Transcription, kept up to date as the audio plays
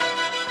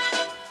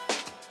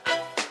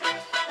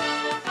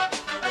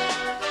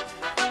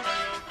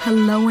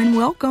Hello and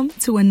welcome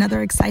to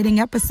another exciting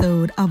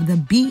episode of the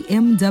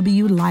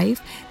BMW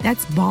Life.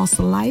 That's boss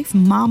life,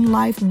 mom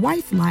life,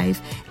 wife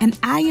life. And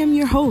I am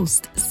your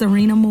host,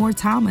 Serena Moore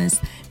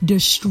Thomas,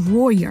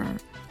 destroyer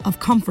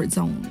of comfort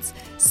zones,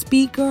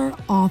 speaker,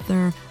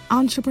 author,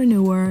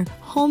 entrepreneur,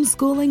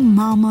 homeschooling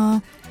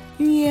mama.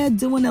 Yeah,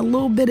 doing a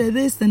little bit of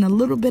this and a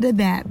little bit of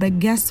that. But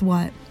guess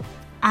what?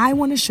 I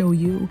want to show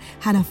you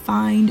how to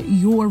find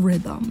your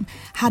rhythm,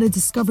 how to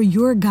discover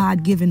your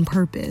God-given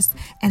purpose,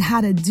 and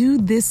how to do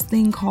this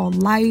thing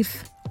called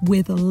life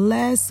with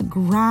less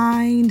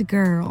grind,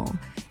 girl,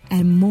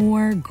 and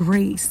more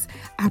grace.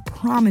 I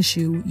promise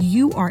you,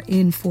 you are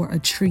in for a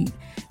treat.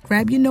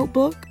 Grab your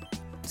notebook,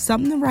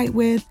 something to write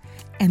with,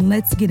 and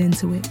let's get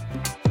into it.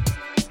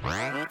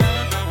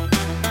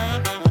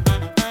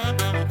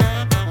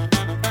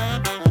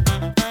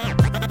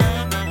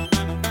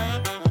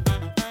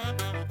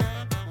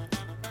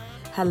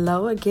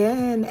 Hello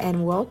again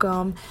and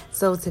welcome.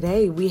 So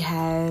today we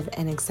have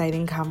an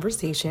exciting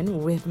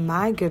conversation with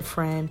my good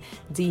friend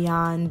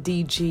Dionne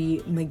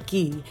D.G.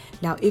 McGee.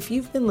 Now, if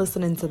you've been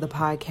listening to the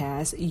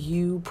podcast,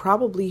 you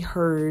probably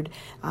heard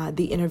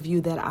the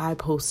interview that I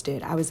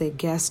posted. I was a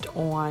guest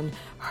on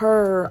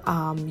her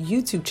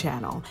YouTube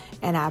channel,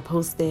 and I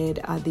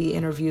posted the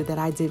interview that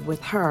I did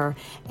with her.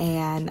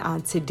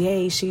 And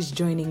today she's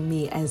joining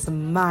me as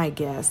my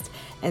guest.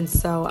 And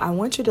so I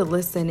want you to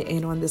listen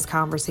in on this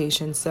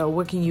conversation. So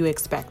what can you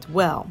expect?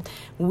 Well,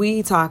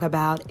 we talk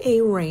about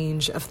a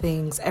range of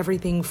things,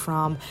 everything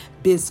from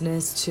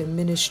business to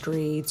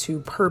ministry to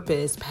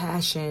purpose,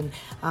 passion,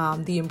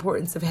 the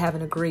importance of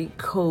having a great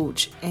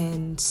coach,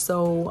 and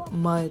so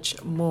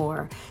much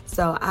more.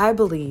 So I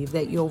believe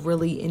that you'll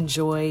really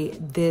enjoy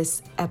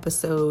this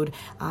episode.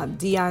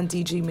 Dionne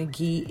D.G.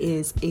 McGee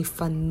is a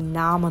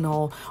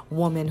phenomenal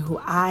woman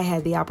who I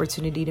had the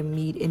opportunity to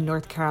meet in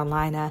North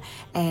Carolina,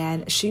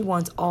 and she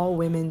wants all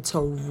women to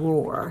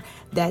roar.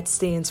 That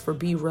stands for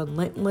be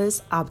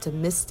relentless,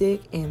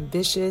 optimistic,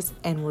 ambitious,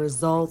 and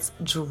results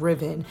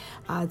driven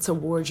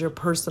towards your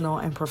personal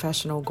and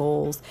professional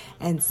goals.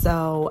 And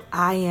so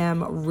I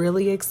am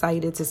really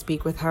excited to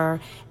speak with her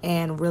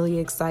and really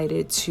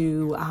excited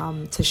to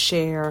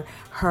share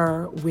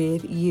her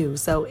with you.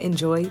 So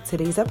enjoy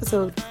today's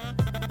episode.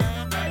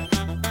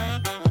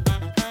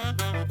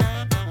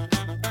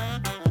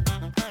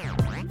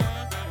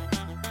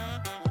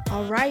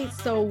 All right,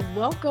 so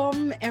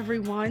welcome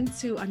everyone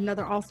to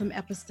another awesome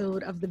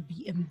episode of the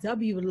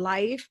BMW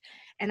Life.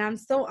 And I'm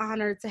so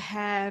honored to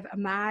have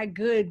my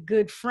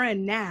good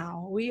friend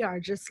now. We are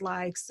just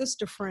like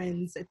sister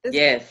friends at this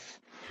point.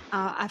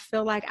 I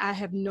feel like I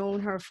have known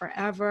her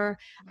forever.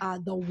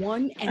 The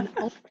one and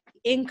only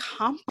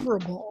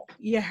incomparable.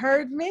 You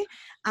heard me?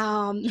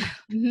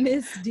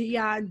 Miss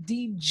Dionne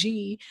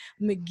D.G.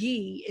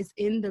 McGee is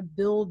in the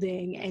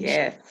building,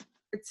 and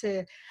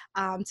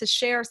to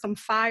share some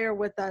fire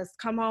with us.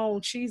 Come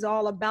on, she's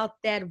all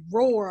about that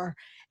roar.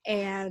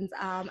 And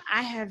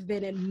I have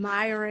been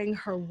admiring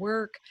her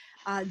work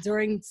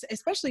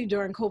especially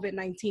during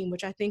COVID-19,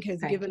 which I think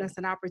has given us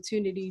an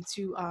opportunity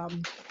to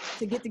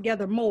get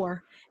together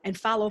more and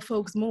follow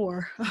folks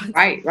more.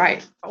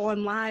 Right.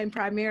 Online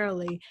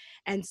primarily.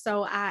 And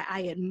so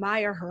I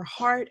admire her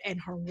heart and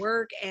her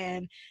work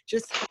and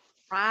just her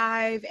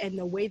drive and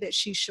the way that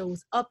she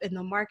shows up in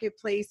the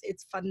marketplace.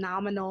 It's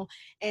phenomenal.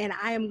 And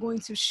I am going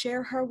to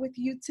share her with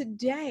you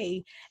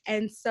today.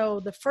 And so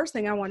the first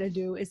thing I want to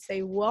do is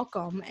say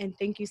welcome and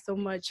thank you so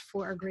much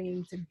for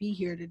agreeing to be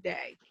here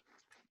today.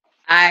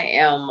 I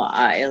am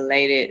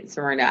elated,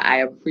 Serena. I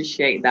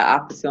appreciate the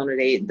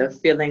opportunity. The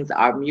feelings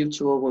are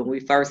mutual. When we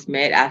first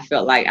met, I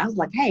was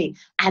like, hey,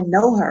 I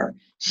know her.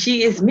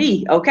 She is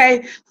me.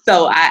 Okay.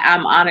 So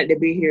I'm honored to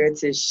be here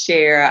to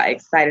share,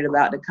 excited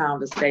about the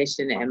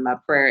conversation. And my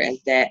prayer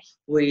is that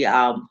we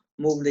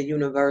move the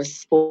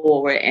universe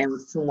forward and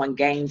someone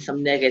gains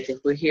some nuggets. If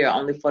we're here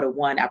only for the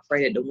one, I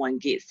pray that the one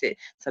gets it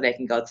so they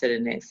can go to the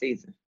next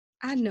season.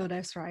 I know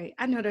that's right.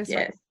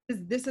 Yes.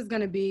 This is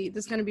going to be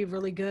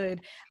really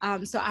good.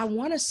 So I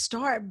want to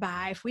start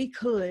by, if we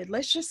could,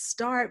 let's just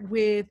start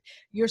with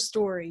your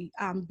story,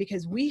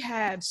 because we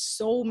have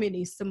so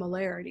many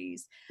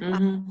similarities.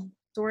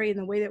 Story and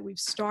the way that we've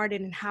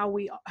started and how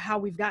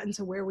we've gotten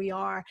to where we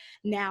are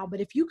now.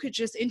 But if you could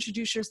just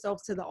introduce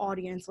yourself to the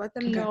audience, let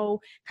them know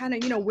kind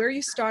of, where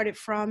you started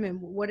from and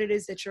what it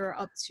is that you're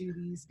up to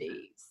these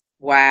days.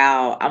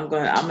 Wow, I'm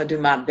gonna do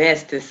my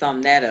best to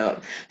sum that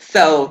up.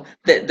 So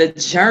the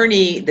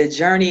journey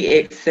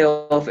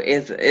itself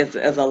is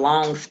a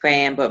long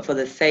span, but for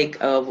the sake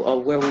of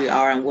where we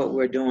are and what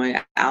we're doing,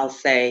 I'll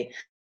say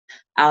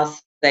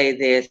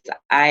this.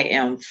 I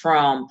am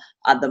from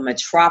the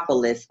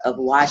metropolis of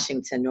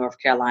Washington, North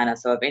Carolina.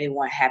 So if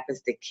anyone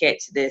happens to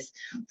catch this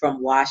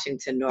from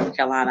Washington, North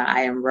Carolina,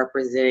 I am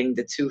representing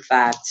the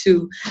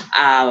 252,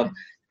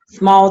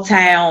 small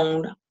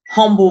town,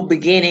 humble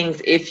beginnings,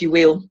 if you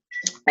will.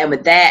 And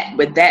with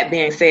that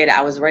being said,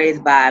 I was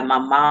raised by my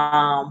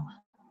mom,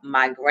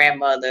 my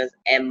grandmothers,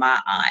 and my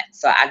aunt.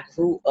 So I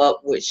grew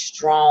up with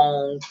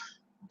strong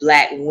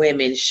Black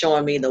women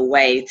showing me the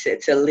way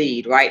to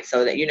lead, right?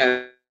 So that,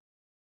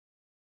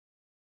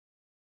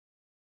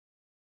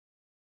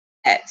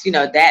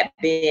 that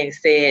being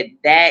said,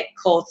 that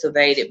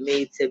cultivated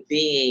me to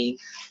being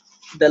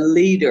the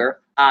leader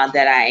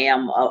that I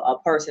am, a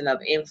person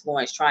of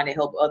influence, trying to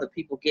help other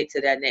people get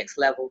to that next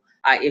level,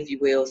 if you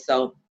will.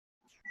 So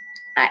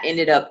I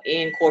ended up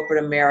in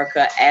corporate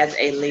America as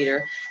a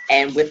leader.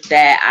 And with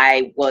that,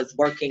 I was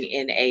working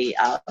in a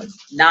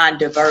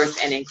non-diverse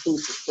and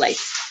inclusive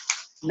place.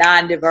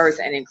 Non-diverse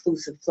and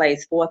inclusive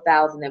place,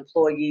 4,000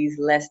 employees,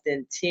 less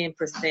than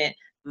 10%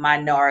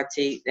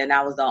 minority. And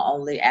I was the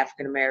only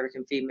African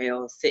American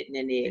female sitting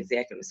in the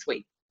executive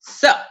suite.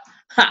 So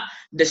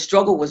the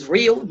struggle was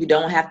real. You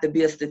don't have to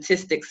be a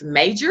statistics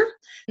major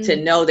to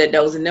know that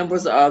those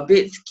numbers are a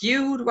bit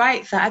skewed,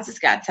 right? So I just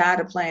got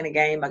tired of playing the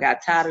game. I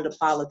got tired of the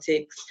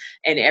politics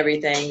and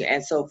everything.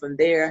 And so from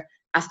there,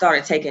 I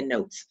started taking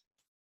notes.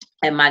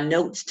 And my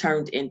notes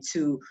turned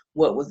into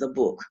what was a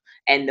book.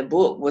 And the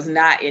book was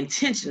not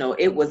intentional.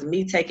 It was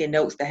me taking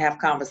notes to have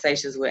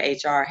conversations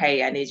with HR.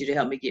 Hey, I need you to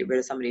help me get rid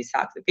of some of these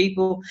toxic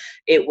people.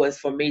 It was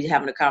for me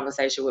having a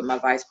conversation with my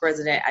vice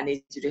president. I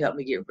need you to help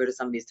me get rid of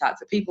some of these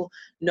toxic people.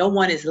 No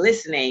one is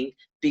listening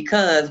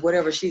because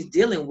whatever she's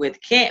dealing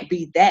with can't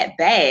be that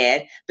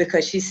bad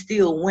because she's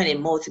still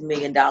winning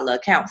multi-million-dollar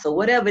accounts. So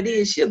whatever it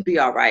is, she'll be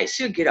all right.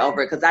 She'll get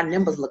over it because our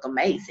numbers look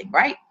amazing,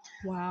 right?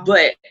 Wow.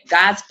 But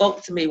God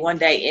spoke to me one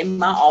day in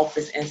my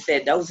office and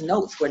said, those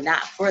notes were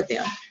not for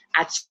them.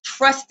 I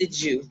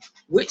trusted you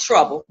with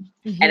trouble,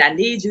 and I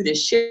need you to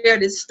share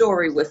this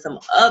story with some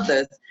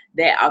others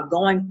that are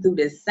going through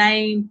the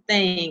same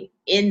thing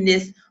in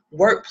this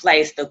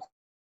workplace, the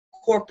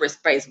corporate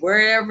space,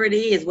 wherever it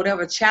is,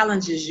 whatever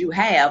challenges you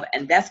have.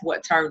 And that's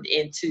what turned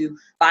into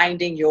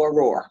Finding Your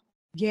R.O.A.R.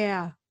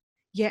 Yeah.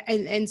 Yeah.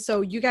 And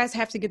so you guys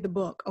have to get the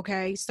book.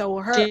 Okay.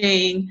 So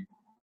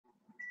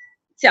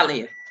Telling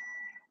you.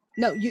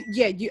 No,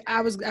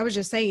 I was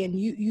just saying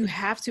you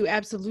have to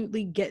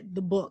absolutely get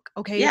the book.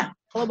 Okay. Yeah. It's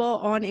available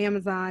on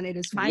Amazon. It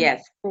is Finding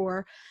Yes.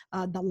 for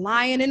The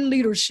Lion in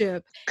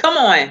Leadership. Come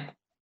on.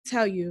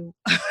 Tell you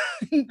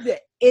it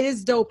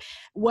is dope.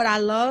 What I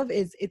love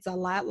is it's a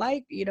lot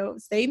like,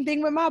 same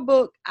thing with my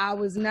book. I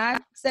was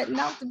not setting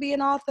out to be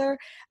an author.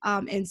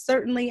 And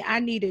certainly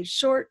I needed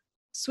short,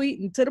 sweet,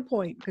 and to the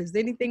point, because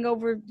anything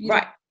over,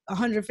 right.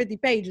 150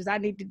 pages, I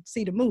need to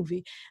see the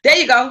movie. There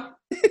you go.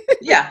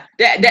 Yeah,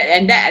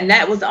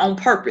 that was on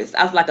purpose.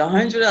 I was like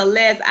 100 or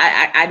less.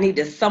 I need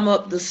to sum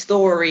up the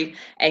story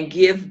and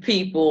give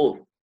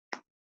people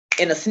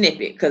in a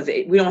snippet because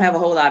we don't have a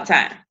whole lot of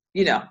time,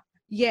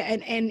 Yeah,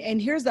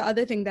 and here's the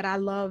other thing that I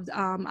loved.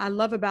 I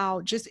love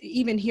about just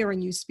even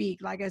hearing you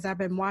speak, like as I've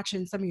been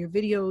watching some of your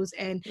videos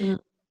and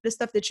the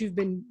stuff that you've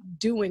been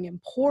doing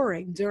and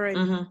pouring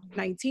during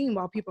 19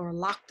 while people are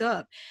locked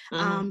up.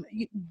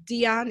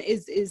 Dionne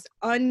is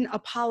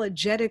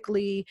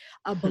unapologetically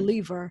a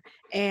believer,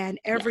 and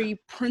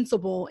every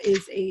principle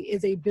is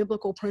a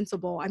biblical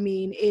principle. I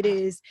mean, it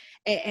is,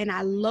 and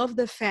I love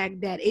the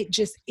fact that it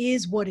just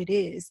is what it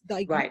is.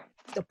 Like, right. You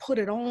have to put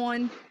it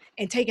on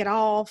and take it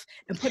off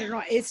and put it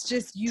on. It's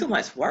just too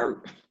much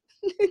work.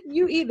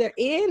 You either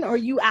in or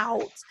you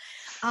out.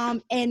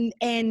 And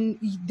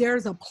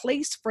there's a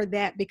place for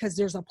that because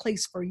there's a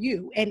place for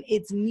you, and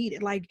it's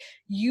needed. Like,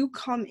 you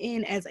come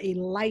in as a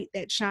light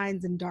that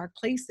shines in dark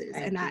places.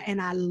 And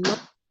I love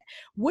that.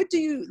 What do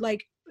you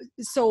like?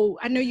 So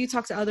I know you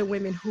talk to other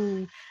women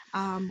who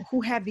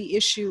have the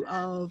issue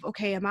of,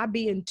 okay, am I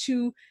being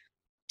too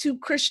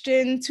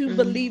Christian, too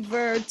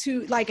believer,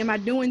 too, like, am I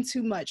doing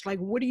too much? Like,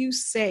 what do you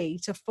say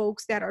to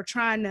folks that are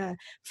trying to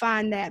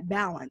find that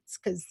balance?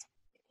 Because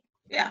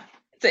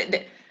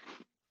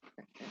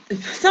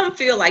some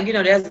feel like,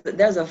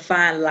 there's a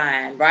fine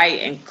line, right?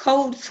 And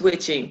code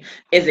switching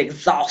is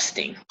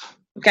exhausting.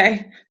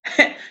 Okay.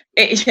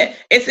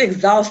 It's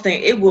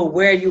exhausting. It will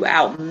wear you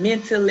out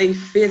mentally,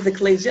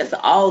 physically, just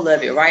all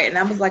of it, right? And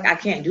I was like, I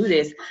can't do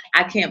this.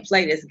 I can't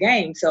play this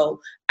game. So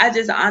I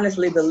just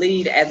honestly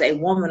believe, as a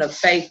woman of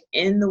faith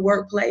in the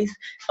workplace,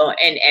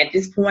 and at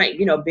this point,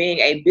 being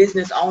a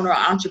business owner,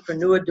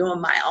 entrepreneur, doing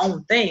my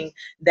own thing,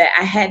 that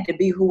I had to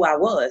be who I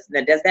was.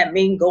 Now, does that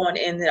mean going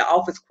in the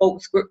office,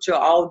 quote scripture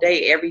all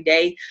day, every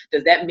day?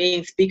 Does that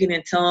mean speaking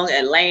in tongues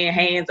and laying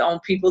hands on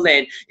people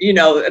and,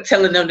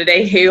 telling them that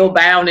they hell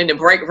bound in the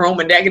break room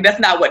and that? That's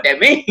not what that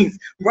means,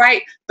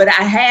 right? But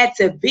I had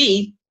to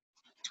be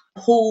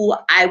who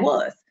I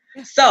was.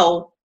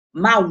 So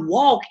my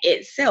walk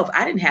itself,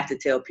 I didn't have to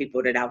tell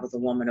people that I was a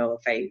woman of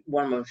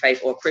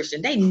faith or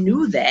Christian. They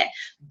knew that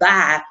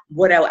by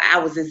what I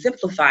was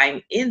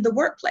exemplifying in the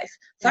workplace.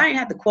 So I didn't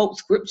have to quote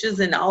scriptures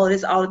and all of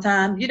this all the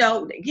time.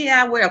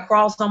 I wear a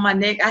cross on my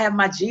neck. I have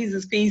my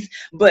Jesus piece.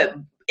 But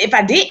if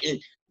I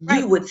didn't,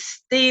 you would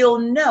still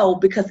know,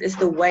 because it's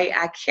the way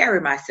I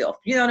carry myself.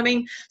 You know what I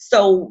mean?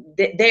 So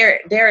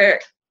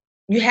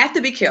you have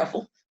to be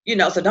careful,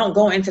 so don't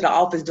go into the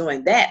office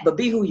doing that, but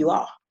be who you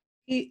are.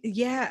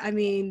 Yeah, I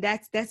mean,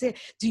 that's it.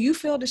 Do you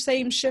feel the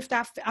same shift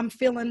I'm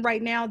feeling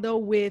right now, though,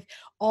 with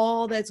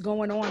all that's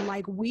going on?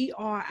 Like,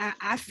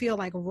 I feel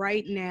like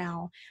right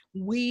now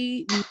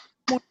we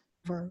more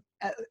than ever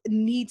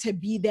need to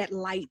be that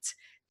light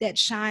that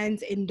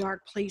shines in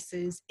dark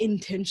places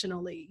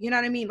intentionally. You know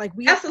what I mean? Like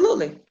we have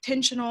Absolutely.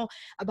 intentional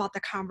about the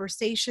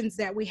conversations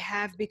that we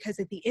have, because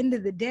at the end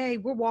of the day,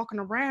 we're walking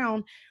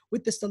around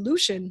with the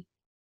solution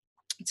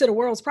to the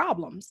world's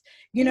problems.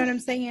 You know what I'm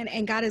saying?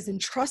 And God has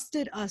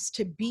entrusted us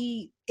to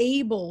be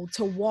able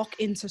to walk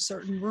into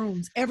certain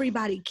rooms.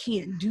 Everybody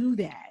can't do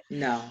that.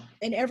 No.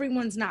 And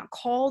everyone's not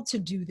called to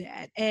do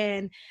that.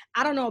 And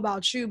I don't know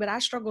about you, but I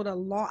struggled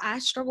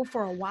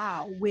for a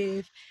while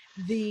with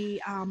the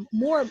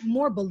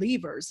more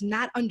believers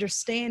not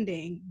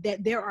understanding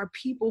that there are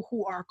people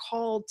who are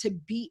called to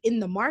be in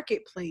the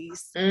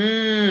marketplace,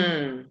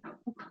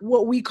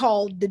 what we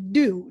call the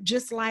do,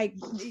 just like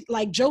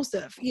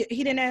Joseph. He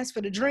didn't ask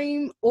for the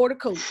dream or the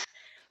coat.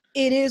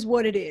 It is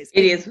what it is.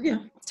 It is, yeah.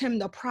 Him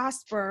to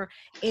prosper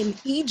in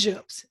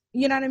Egypt,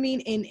 you know what I mean,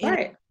 in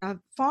Right. a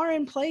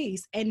foreign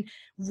place, and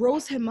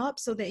rose him up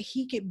so that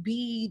he could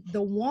be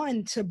the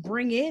one to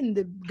bring in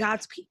the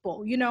God's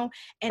people, you know.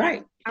 And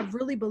Right. I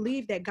really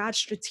believe that God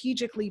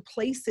strategically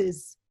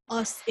places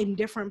us in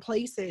different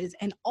places,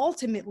 and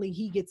ultimately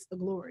he gets the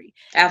glory.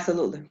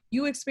 Absolutely. Do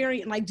you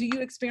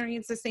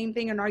experience the same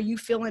thing, and are you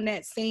feeling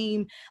that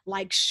same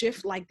like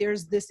shift, like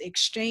there's this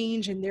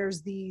exchange and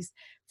there's these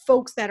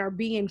folks that are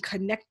being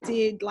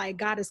connected, like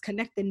God is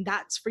connecting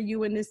dots for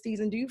you in this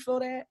season? Do you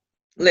feel that?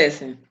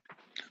 Listen,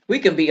 we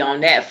could be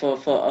on that for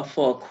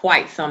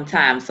quite some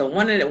time. So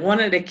one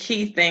of the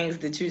key things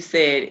that you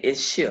said is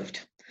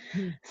shift.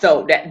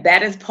 So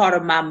that is part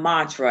of my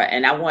mantra,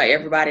 and I want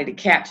everybody to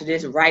capture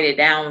this, write it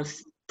down,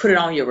 put it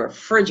on your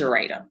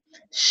refrigerator.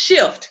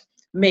 Shift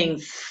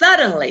means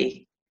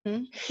suddenly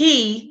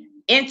he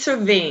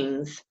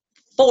intervenes,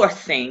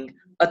 forcing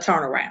a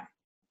turnaround.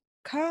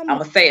 I'm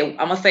gonna say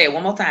it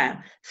one more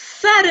time.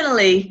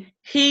 Suddenly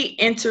he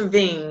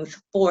intervenes,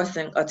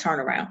 forcing a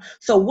turnaround.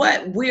 So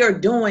what we are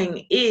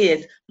doing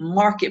is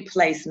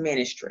marketplace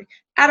ministry.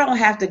 I don't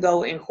have to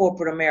go in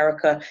corporate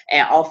America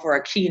and offer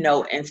a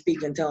keynote and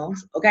speak in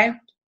tongues, okay?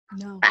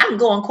 No. I can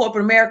go in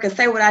corporate America,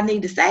 say what I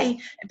need to say,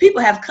 and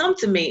people have come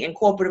to me in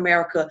corporate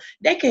America.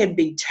 They can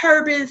be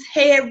turbans,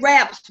 head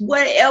wraps,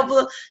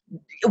 whatever,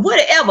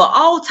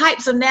 all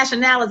types of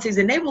nationalities,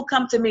 and they will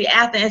come to me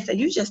after and say,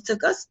 "You just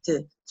took us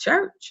to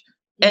church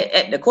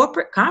at the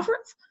corporate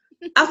conference?"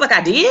 I was like,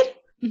 "I did?"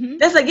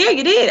 That's like, "Yeah,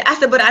 you did." I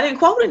said, "But I didn't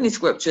quote any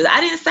scriptures.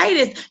 I didn't say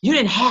this." "You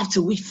didn't have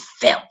to. We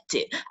felt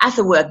it." I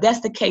said, "Well, if that's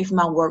the case,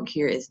 my work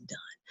here is done."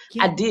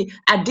 Yeah.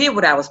 I did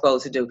what I was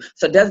supposed to do.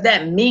 So does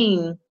that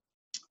mean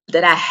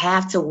that I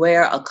have to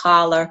wear a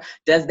collar?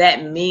 Does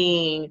that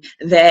mean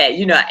that,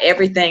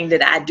 everything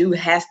that I do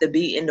has to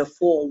be in the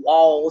four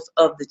walls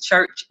of the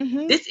church?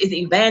 This is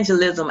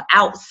evangelism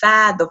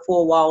outside the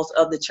four walls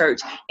of the church,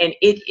 and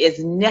it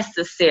is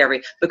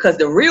necessary because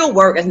the real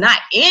work is not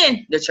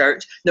in the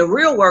church. The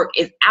real work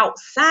is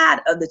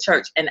outside of the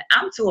church, and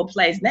I'm to a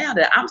place now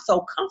that I'm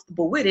so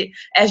comfortable with it.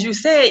 As you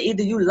said,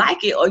 either you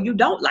like it or you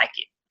don't like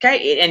it.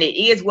 Okay, and it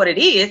is what it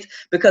is,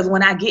 because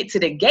when I get to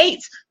the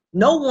gates,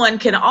 no one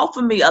can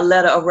offer me a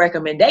letter of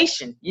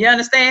recommendation. You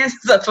understand?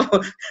 So,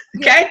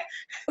 okay?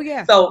 Oh,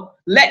 yeah. So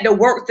let the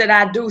work that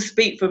I do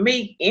speak for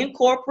me in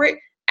corporate,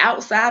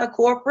 outside of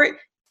corporate,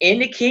 in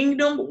the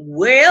kingdom,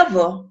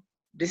 wherever.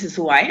 This is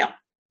who I am.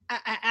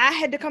 I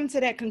had to come to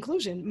that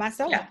conclusion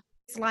myself. Yeah.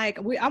 It's like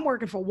I'm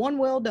working for one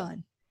well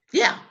done.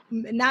 Yeah.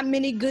 Not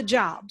many good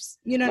jobs,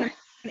 you know. Right.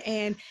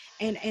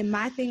 And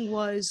my thing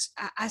was,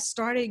 I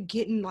started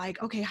getting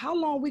like, okay, how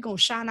long are we gonna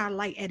shine our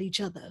light at each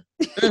other?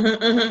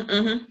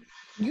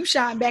 You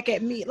shine back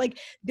at me. Like,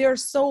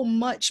 there's so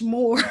much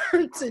more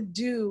to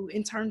do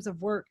in terms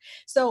of work.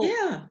 So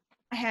yeah.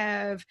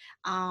 I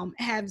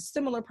have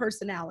similar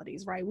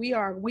personalities, right? We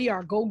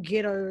are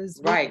go-getters,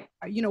 right?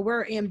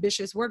 We're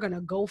ambitious. We're gonna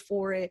go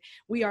for it.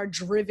 We are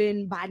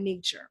driven by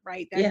nature,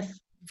 right? That's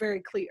very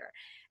clear.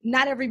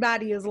 Not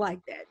everybody is like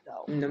that,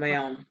 though. No,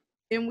 ma'am.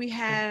 Then we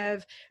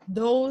have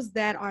those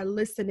that are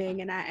listening,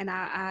 and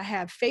I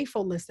have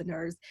faithful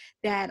listeners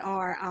that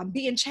are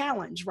being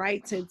challenged,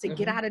 right, to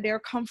get out of their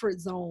comfort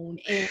zone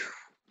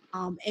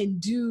and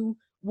do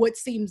what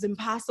seems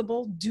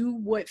impossible, do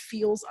what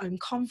feels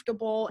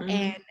uncomfortable.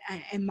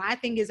 And my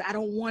thing is, I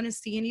don't want to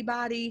see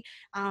anybody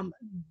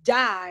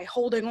die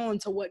holding on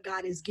to what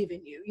God has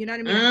given you. You know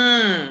what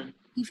I mean?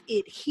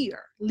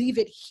 Leave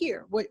it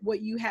here.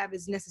 What you have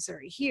is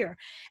necessary here.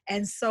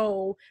 And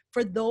so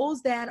for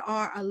those that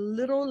are a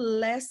little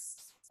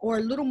less or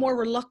a little more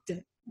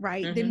reluctant,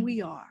 right, than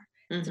we are,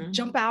 to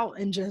jump out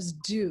and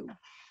just do.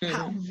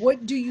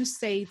 What do you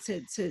say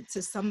to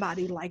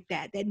somebody like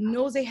that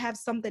knows they have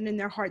something in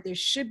their heart they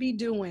should be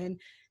doing?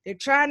 They're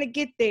trying to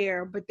get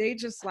there, but they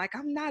just like,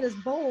 I'm not as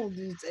bold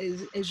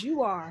as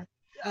you are,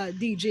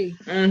 DG.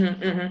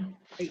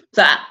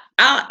 So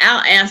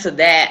I'll answer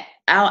that.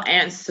 I'll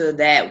answer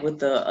that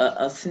with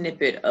a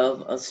snippet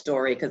of a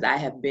story, because I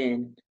have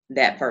been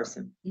that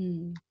person.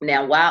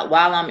 Now,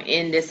 while I'm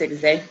in this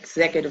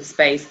executive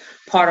space,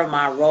 part of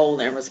my role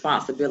and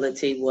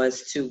responsibility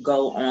was to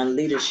go on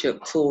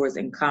leadership tours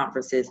and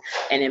conferences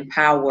and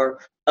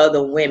empower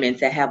other women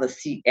to have a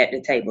seat at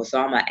the table.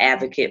 So I'm an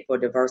advocate for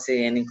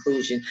diversity and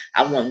inclusion.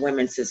 I want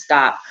women to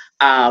stop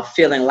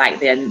feeling like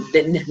they're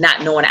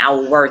not knowing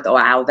our worth or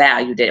our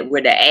value, that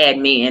we're the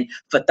admin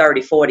for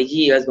 30, 40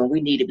 years when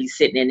we need to be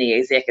sitting in the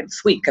executive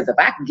suite. Because if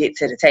I can get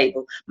to the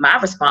table, my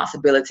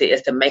responsibility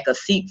is to make a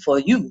seat for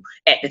you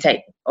at the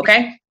table.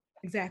 Okay?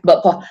 Exactly.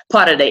 But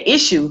part of the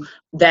issue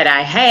that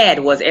I had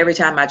was every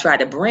time I tried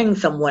to bring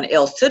someone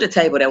else to the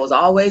table, there was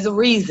always a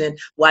reason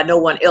why no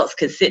one else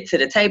could sit to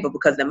the table,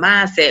 because the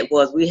mindset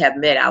was we have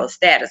met our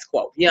status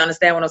quo. You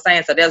understand what I'm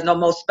saying? So there's no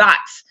more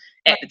spots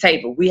at the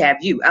table. We have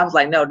you. I was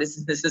like, no, this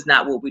is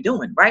not what we're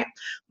doing, right?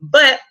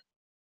 But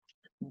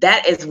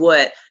that is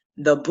what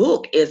the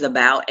book is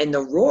about. And the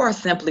R.O.A.R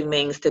simply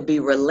means to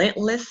be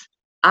relentless,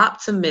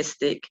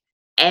 optimistic,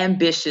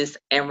 ambitious,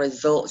 and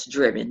results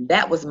driven.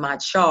 That was my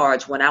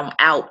charge when I'm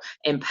out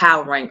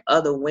empowering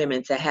other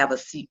women to have a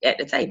seat at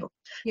the table.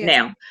 Yes.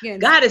 Now, yes.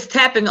 God is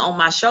tapping on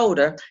my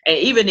shoulder, and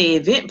even the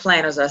event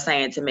planners are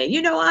saying to me,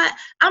 you know what?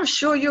 I'm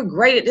sure you're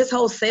great at this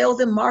whole sales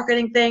and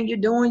marketing thing you're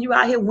doing. You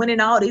out here winning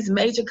all these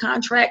major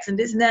contracts and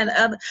this and that and the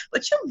other,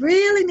 but you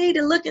really need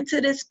to look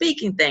into this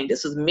speaking thing.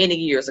 This was many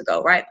years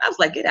ago, right? I was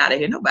like, get out of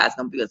here. Nobody's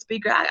going to be a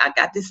speaker. I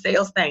got this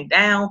sales thing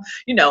down.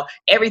 You know,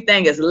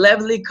 everything is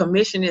lovely.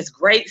 Commission is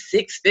great.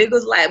 6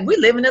 figures. Like, we're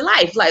living the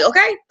life. Like,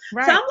 okay.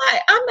 Right. So I'm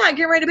like, I'm not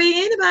getting ready to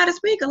be anybody's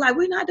speaker. Like,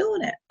 we're not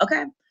doing that.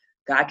 Okay.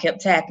 God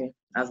kept tapping.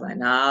 I was like,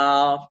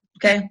 no.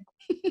 Okay.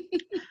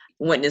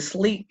 Went to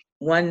sleep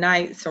one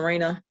night,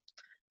 Serena.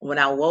 When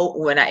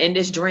I in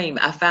this dream,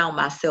 I found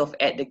myself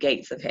at the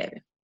gates of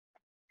heaven.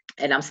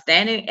 And I'm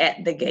standing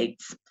at the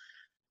gates.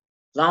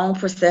 Long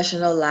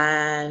processional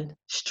line,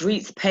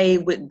 streets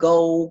paved with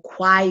gold,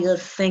 choir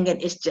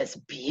singing. It's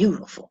just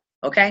beautiful.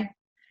 Okay.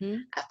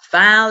 Mm-hmm. I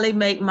finally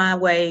make my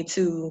way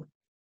to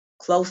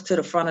close to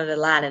the front of the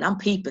line, and I'm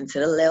peeping to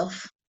the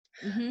left.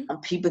 Mm-hmm. I'm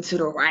peeping to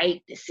the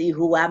right to see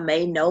who I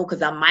may know,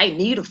 because I might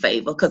need a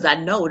favor, because I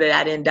know that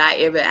I didn't dot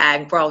every I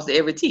and cross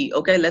every T.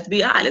 Okay, let's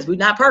be honest. We're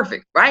not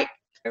perfect, right?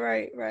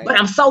 Right. But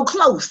I'm so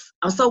close.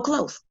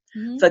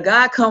 Mm-hmm. So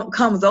God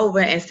comes over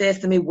and says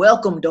to me,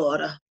 welcome,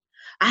 daughter.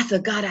 I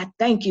said, God, I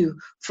thank you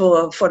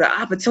for the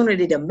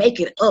opportunity to make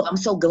it up. I'm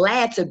so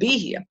glad to be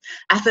here.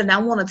 I said, and I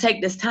want to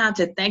take this time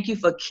to thank you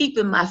for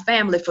keeping my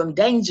family from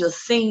danger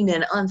seen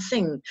and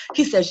unseen.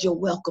 He says, you're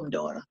welcome,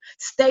 daughter.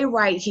 Stay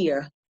right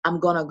here. I'm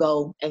going to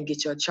go and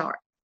get your chart.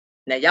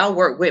 Now, y'all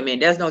work with me.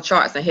 There's no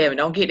charts in heaven.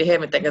 Don't get to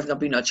heaven thinking there's going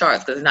to be no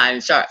charts, because it's not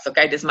in charts.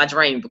 Okay, this is my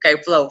dream.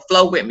 Okay, flow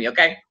with me.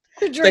 Okay.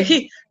 So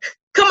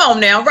come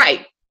on now,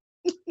 right?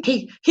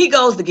 He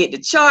goes to get the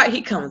chart.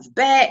 He comes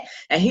back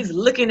and he's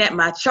looking at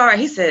my chart.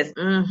 He says,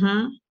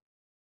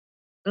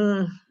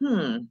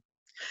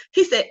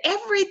 He said,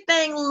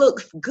 everything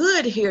looks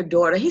good here,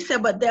 daughter. He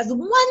said, but there's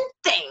one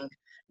thing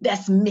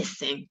that's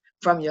missing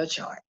from your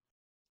chart.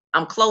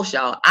 I'm close,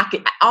 y'all.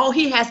 All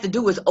he has to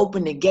do is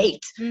open the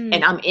gate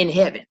and I'm in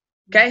heaven.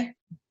 Okay.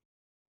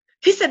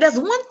 He said, there's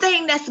one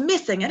thing that's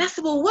missing. And I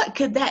said, well, what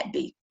could that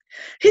be?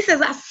 He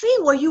says, I see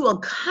where you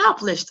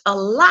accomplished a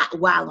lot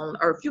while on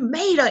earth. You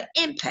made an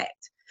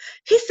impact.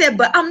 He said,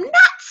 but I'm not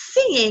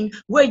seeing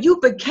where you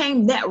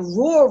became that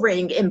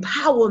roaring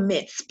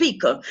empowerment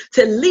speaker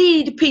to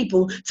lead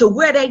people to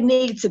where they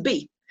need to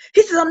be.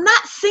 He says, I'm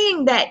not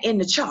seeing that in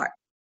the chart.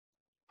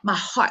 My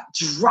heart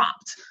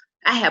dropped.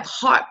 I have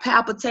heart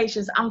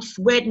palpitations. I'm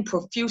sweating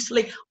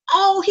profusely.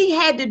 All he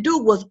had to do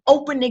was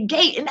open the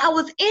gate and I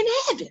was in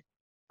heaven.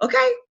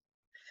 Okay.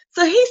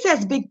 So he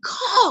says,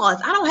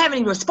 because I don't have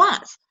any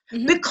response,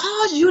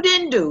 because you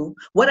didn't do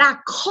what I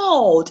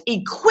called,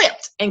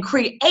 equipped, and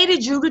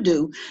created you to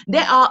do,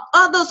 there are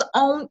others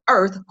on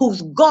earth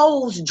whose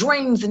goals,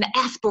 dreams, and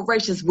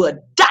aspirations will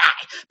die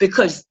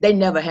because they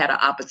never had an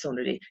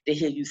opportunity to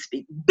hear you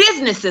speak.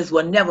 Businesses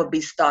will never be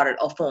started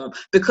or formed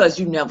because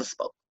you never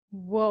spoke.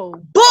 Whoa.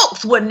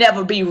 Books would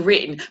never be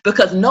written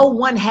because no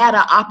one had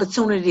an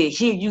opportunity to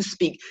hear you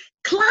speak.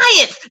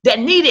 Clients that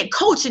needed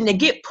coaching to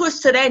get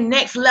pushed to their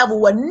next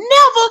level will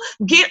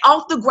never get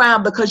off the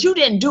ground because you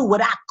didn't do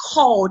what I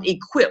called,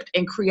 equipped,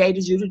 and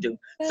created you to do.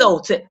 So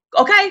to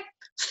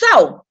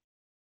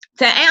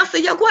answer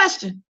your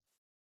question,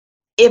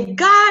 if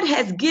God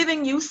has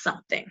given you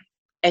something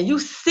and you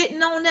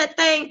sitting on that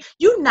thing,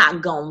 you're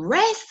not going to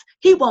rest.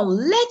 He won't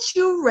let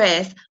you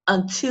rest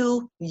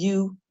until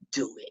you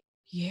do it.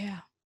 Yeah.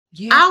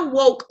 I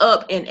woke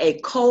up in a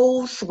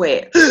cold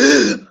sweat,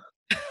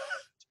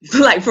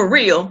 like for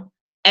real,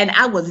 and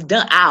I was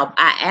done.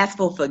 I asked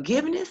for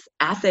forgiveness.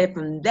 I said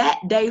from that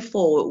day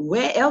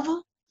forward,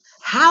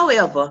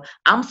 however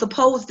I'm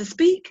supposed to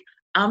speak,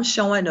 I'm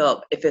showing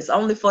up. If it's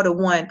only for the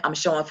one, I'm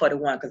showing for the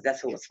one because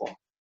that's who it's for.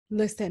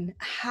 Listen,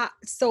 how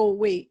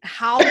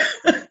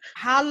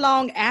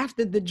long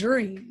after the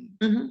dream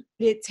did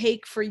it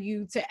take for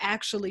you to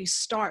actually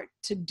start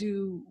to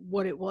do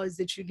what it was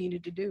that you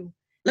needed to do?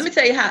 Let me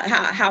tell you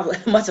how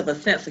much of a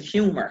sense of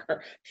humor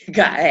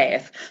God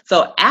has.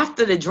 So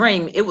after the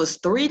dream, it was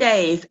 3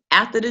 days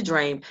after the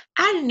dream.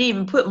 I didn't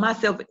even put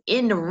myself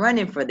in the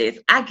running for this.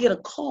 I get a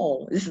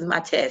call. This is my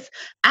test.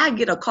 I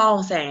get a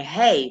call saying,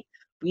 hey,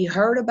 We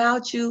heard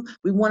about you.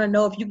 We want to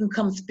know if you can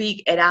come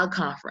speak at our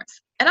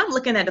conference. And I'm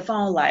looking at the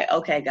phone like,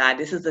 okay, God,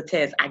 this is a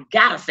test. I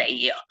gotta say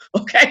yeah.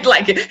 Okay,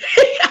 like I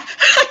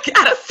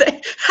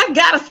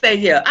gotta say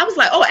yeah. I was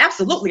like, oh,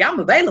 absolutely, I'm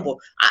available.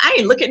 I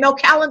ain't looking at no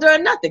calendar or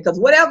nothing, because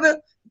whatever,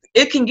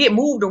 it can get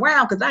moved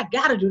around, because I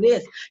gotta do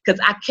this, because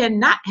I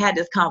cannot have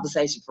this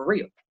conversation for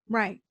real.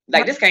 Right.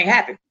 Like, this can't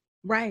happen.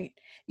 Right.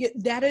 Yeah,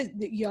 that is,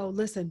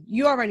 listen,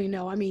 you already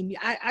know. I mean,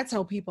 I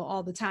tell people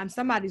all the time,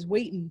 somebody's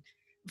waiting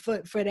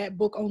for that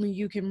book only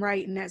you can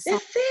write, and that song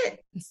That's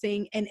it. and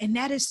sing. And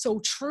that is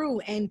so true.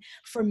 And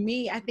for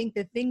me, I think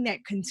the thing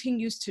that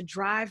continues to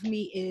drive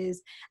me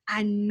is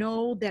I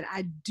know that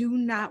I do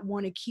not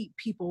want to keep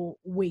people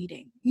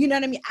waiting. You know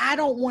what I mean? I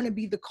don't want to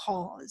be the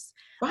cause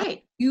Right.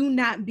 of you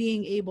not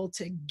being able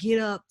to get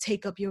up,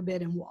 take up your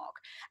bed and walk.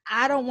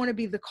 I don't want to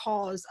be the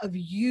cause of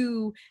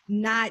you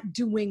not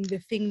doing the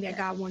thing that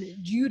God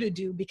wanted you to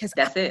do, because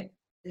that's it.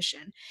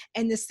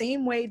 And the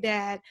same way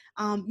that,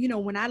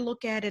 when I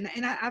look at, and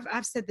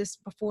I've said this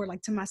before,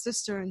 like to my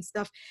sister and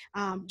stuff,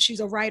 she's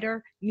a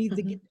writer, needs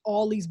to get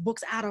all these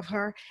books out of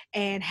her,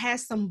 and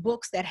has some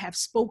books that have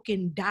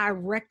spoken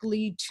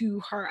directly to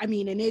her. I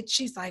mean, and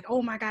she's like,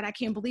 oh my God, I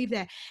can't believe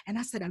that. And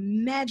I said,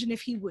 imagine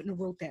if he wouldn't have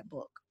wrote that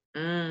book.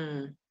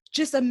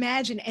 Just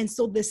imagine. And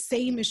so the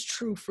same is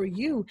true for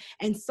you.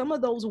 And some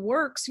of those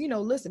works,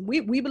 listen,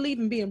 we believe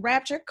in being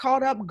raptured,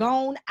 caught up,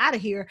 gone, out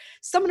of here.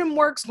 Some of them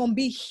works going to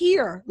be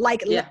here,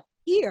 like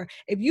here.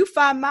 If you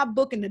find my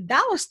book in the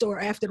dollar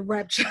store after the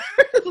rapture,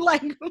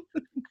 like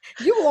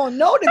you won't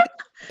know the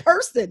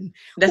person.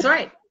 That's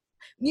right.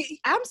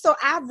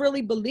 I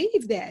really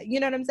believe that,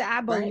 you know what I'm saying?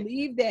 I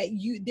believe that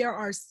there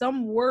are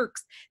some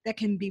works that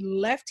can be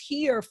left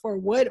here for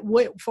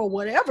for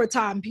whatever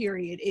time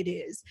period it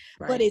is,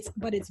 but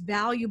it's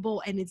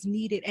valuable and it's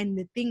needed. And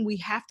the thing we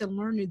have to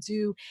learn to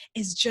do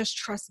is just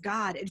trust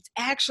God. It's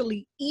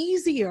actually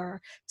easier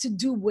to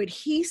do what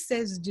he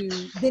says do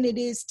than it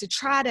is to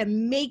try to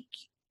make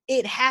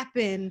it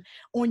happen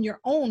on your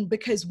own,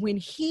 because when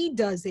he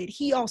does it,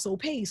 he also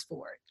pays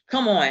for it.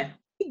 Come on.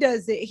 He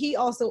does it, he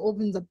also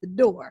opens up the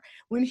door.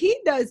 When he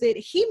does it,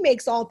 he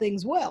makes all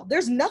things well.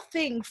 There's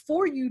nothing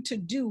for you to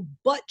do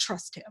but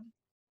trust him.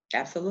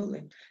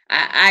 Absolutely.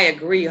 I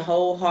agree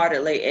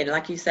wholeheartedly. And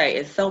like you say,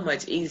 it's so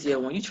much easier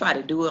when you try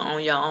to do it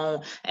on your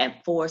own and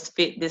force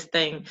fit this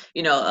thing.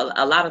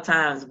 A lot of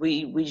times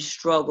we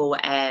struggle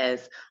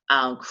as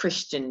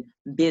Christian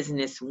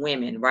business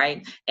women,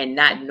 right? And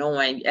not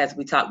knowing, as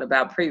we talked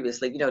about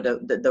previously,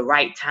 the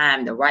right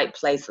time, the right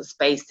place or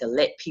space to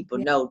let people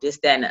know this,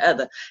 that, and the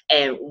other.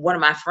 And one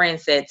of my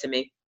friends said to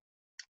me,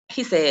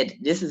 he said,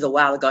 this is a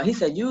while ago, he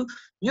said,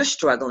 you're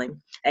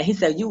struggling. And he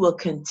said, you will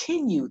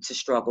continue to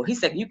struggle. He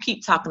said, you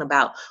keep talking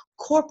about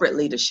corporate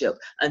leadership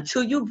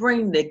until you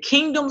bring the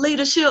kingdom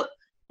leadership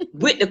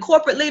with the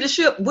corporate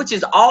leadership, which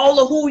is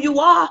all of who you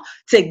are,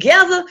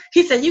 together.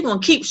 He said, you're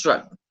going to keep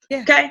struggling.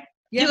 Yeah. Okay.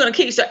 Yeah. You're going to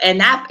keep struggling.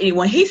 And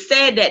when he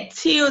said that,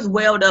 tears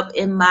welled up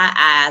in my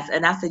eyes.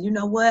 And I said, you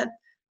know what?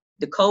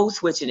 The code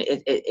switching,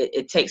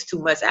 it takes too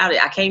much out of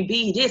it. I can't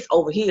be this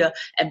over here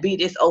and be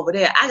this over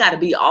there. I got to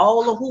be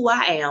all of who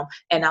I am,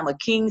 and I'm a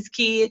king's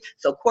kid.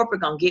 So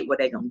corporate gonna get what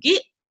they gonna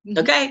get,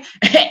 okay?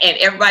 And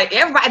everybody's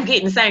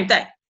getting the same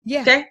thing.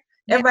 Yeah. Okay.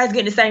 Everybody's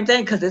getting the same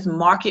thing because it's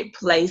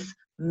marketplace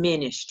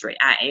ministry.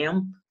 I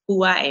am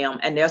who I am,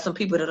 and there are some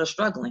people that are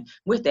struggling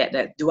with that.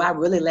 That do I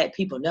really let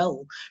people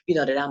know,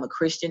 that I'm a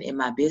Christian in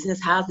my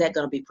business? How's that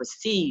gonna be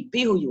perceived?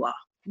 Be who you are.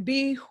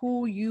 Be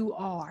who you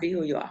are. Be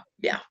who you are.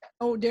 Yeah.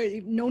 Oh,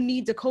 there's no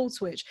need to code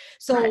switch.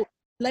 So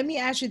let me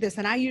ask you this,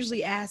 and I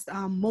usually ask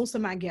most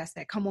of my guests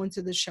that come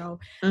onto the show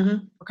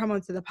or come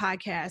onto the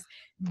podcast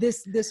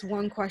this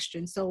one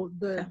question. So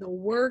the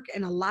work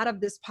and a lot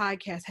of this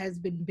podcast has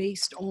been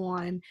based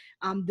on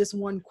this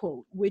one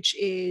quote, which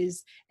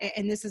is,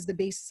 and this is the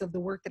basis of the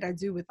work that I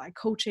do with like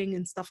coaching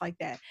and stuff like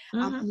that.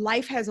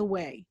 Life has a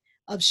way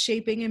of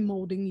shaping and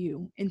molding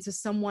you into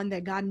someone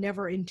that God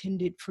never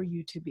intended for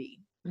you to be.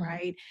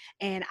 Right.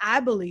 And I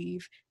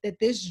believe that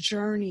this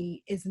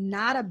journey is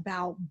not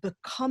about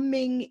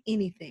becoming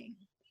anything,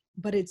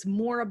 but it's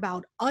more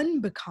about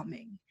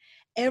unbecoming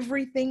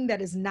everything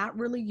that is not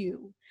really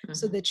you,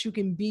 so that you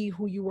can be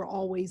who you were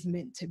always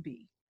meant to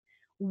be.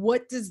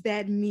 What does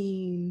that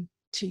mean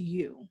to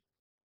you?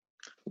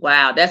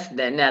 Wow,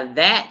 now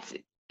that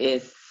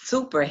is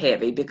super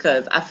heavy,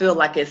 because I feel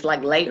like it's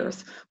like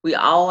layers. We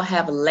all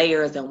have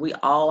layers, and we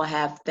all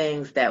have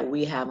things that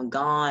we have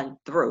gone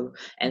through.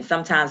 And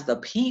sometimes the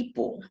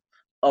people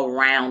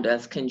around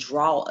us can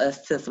draw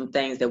us to some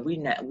things that we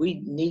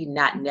need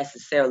not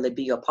necessarily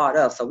be a part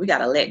of. So we got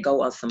to let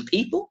go of some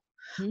people.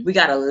 We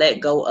got to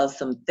let go of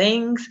some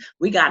things.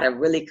 We got to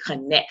really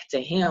connect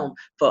to him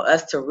for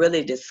us to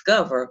really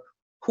discover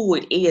who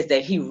it is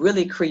that he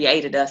really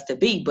created us to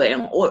be. But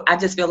I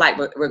just feel like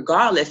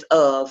regardless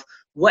of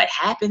what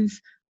happens,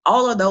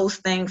 all of those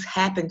things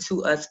happen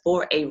to us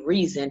for a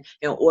reason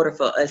in order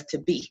for us to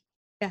be.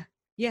 Yeah.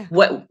 Yeah.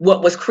 What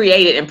was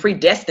created and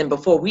predestined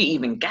before we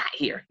even got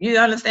here. You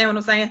understand what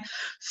I'm saying?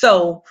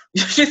 So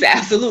just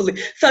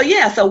absolutely. So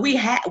yeah, so we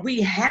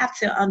have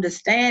to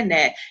understand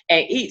that,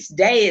 and each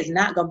day is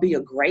not going to be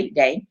a great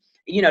day.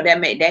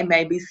 There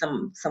may be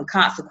some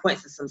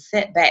consequences, some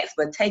setbacks,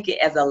 but take it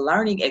as a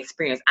learning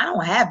experience. I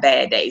don't have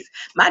bad days.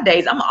 My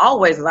days, I'm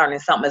always learning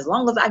something. As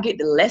long as I get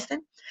the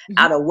lesson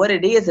out of what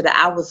it is that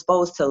I was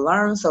supposed to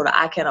learn, so that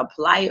I can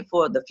apply it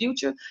for the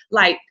future.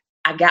 Like,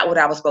 I got what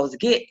I was supposed to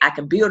get. I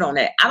can build on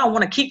that. I don't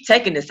want to keep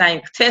taking the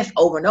same test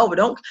over and over.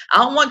 I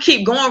don't want to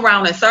keep going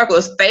around in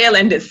circles,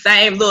 failing the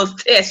same little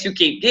test you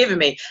keep giving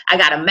me. I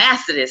got to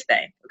master this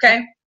thing.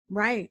 Okay.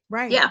 Right.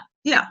 Yeah.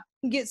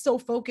 Get so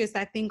focused,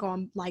 I think,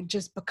 on like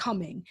just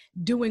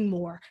doing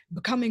more,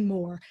 becoming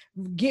more,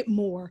 get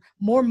more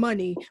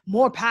money,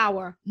 more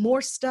power,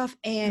 more stuff.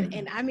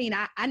 And I mean,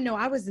 I know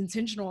I was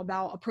intentional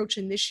about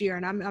approaching this year,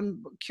 and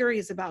I'm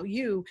curious about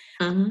you.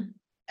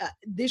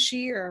 This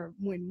year,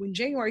 when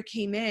January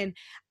came in,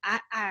 I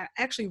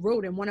actually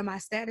wrote in one of my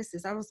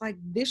statuses, I was like,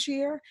 this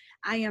year,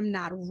 I am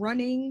not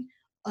running,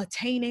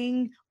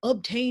 attaining,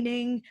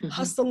 obtaining,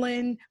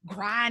 hustling,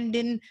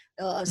 grinding,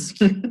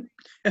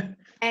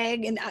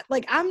 and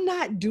I'm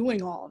not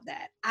doing all of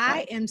that.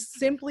 I am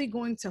simply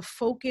going to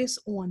focus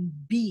on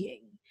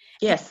being.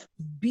 Yes.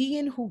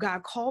 Being who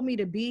God called me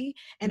to be.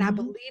 And I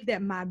believe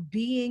that my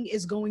being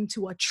is going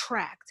to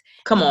attract.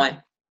 Come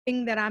on.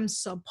 That I'm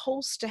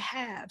supposed to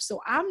have. So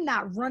I'm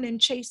not running,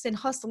 chasing,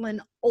 hustling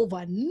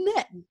over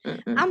nothing.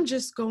 I'm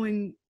just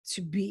going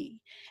to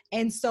be.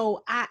 And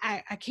so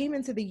I came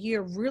into the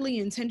year really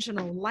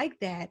intentional like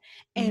that.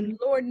 And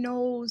Lord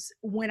knows,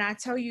 when I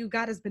tell you,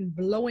 God has been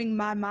blowing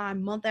my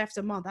mind month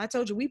after month. I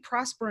told you, we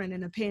prospering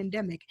in a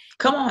pandemic.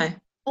 Come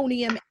on.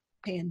 Only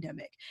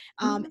pandemic.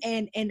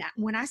 And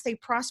when I say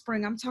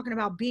prospering, I'm talking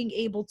about being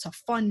able to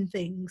fund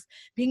things,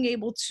 being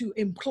able to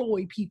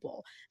employ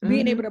people,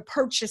 being able to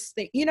purchase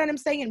things. You know what I'm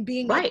saying?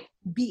 Being right.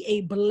 Be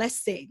a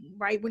blessing,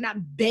 right? We're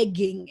not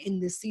begging in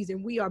this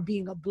season. We are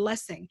being a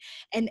blessing.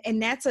 And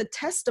that's a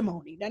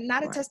testimony.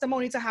 Not a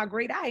testimony to how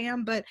great I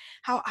am, but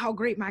how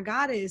great my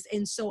God is.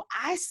 And so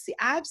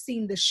I've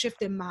seen the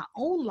shift in my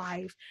own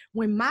life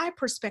when my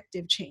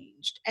perspective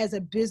changed as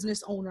a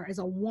business owner, as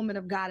a woman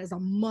of God, as a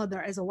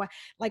mother, as a wife.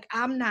 Like,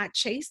 I'm not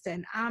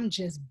chasing, I'm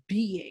just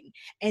being.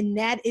 And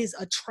that is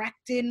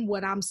attracting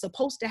what I'm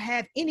supposed to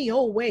have any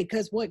old way,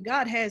 because what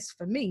God has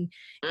for me,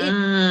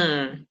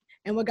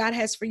 and what God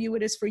has for you,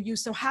 it is for you.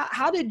 So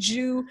how did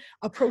you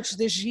approach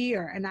this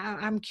year? And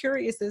I'm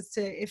curious as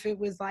to if it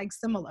was like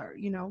similar,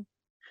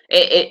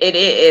 It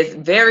is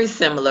very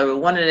similar.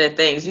 One of the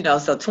things,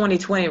 so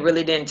 2020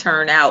 really didn't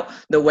turn out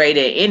the way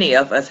that any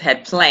of us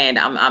had planned.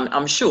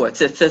 I'm sure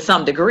to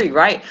some degree,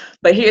 right?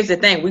 But here's the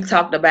thing: we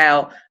talked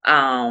about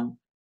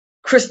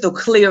crystal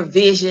clear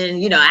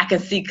vision. I can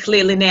see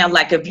clearly now.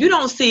 Like, if you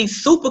don't see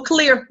super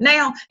clear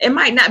now, it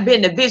might not be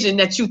in the vision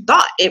that you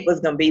thought it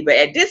was going to be. But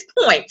at this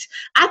point,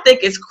 I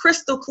think it's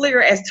crystal clear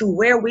as to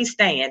where we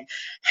stand.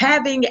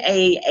 Having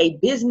a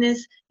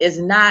business is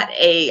not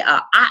a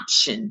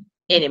option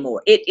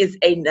anymore. It is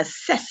a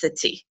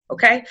necessity.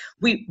 Okay.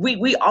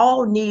 We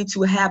all need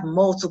to have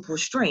multiple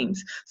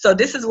streams. So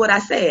this is what I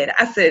said.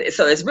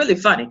 So it's really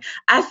funny.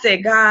 I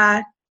said,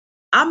 God,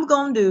 I'm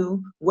going to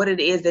do what it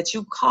is that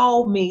you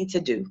called me to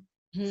do.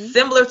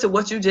 Similar to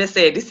what you just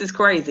said. This is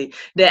crazy.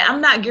 That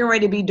I'm not getting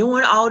ready to be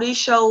doing all these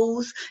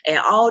shows and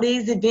all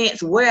these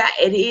events where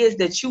it is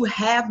that you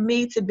have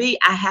me to be.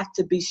 I have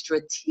to be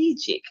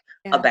strategic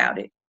about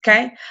it.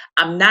 Okay.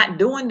 I'm not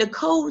doing the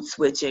code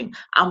switching.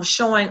 I'm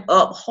showing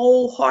up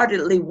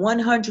wholeheartedly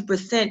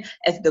 100%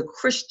 as the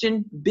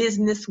Christian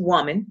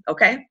businesswoman.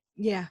 Okay.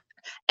 Yeah.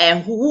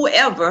 And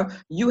whoever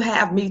you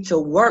have me to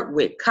work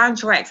with,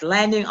 contracts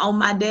landing on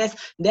my desk,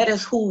 that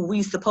is who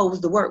we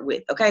supposed to work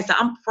with. Okay, so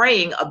I'm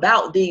praying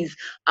about these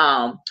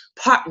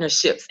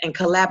partnerships and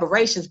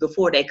collaborations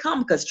before they come,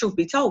 because truth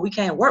be told, we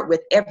can't work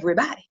with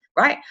everybody.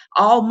 Right?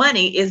 All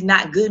money is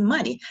not good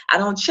money. I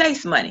don't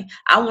chase money.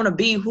 I want to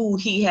be who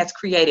he has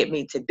created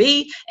me to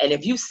be. And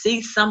if you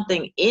see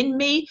something in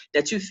me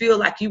that you feel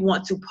like you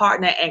want to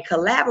partner and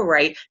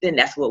collaborate, then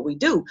that's what we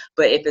do.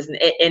 But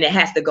it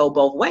has to go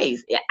both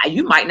ways.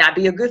 You might not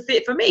be a good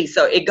fit for me.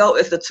 So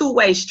it's a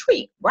two-way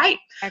street, right?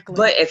 Exactly.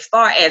 But as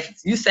far as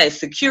you say,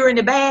 securing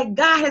the bag,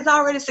 God has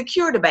already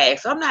secured the bag.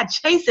 So I'm not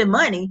chasing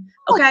money.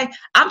 Okay.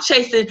 I'm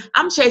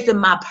chasing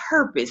my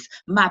purpose,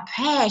 my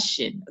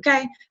passion.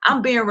 Okay.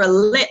 I'm being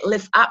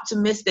relentless,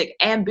 optimistic,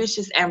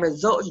 ambitious, and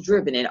results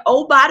driven. And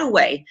oh, by the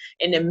way,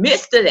 in the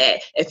midst of that,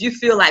 if you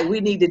feel like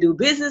we need to do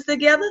business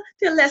together,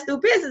 then let's do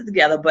business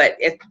together. But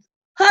if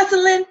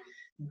hustling,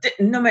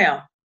 no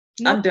ma'am.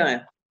 Nope. I'm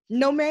done.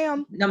 No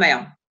ma'am. No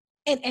ma'am.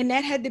 And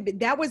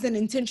that was an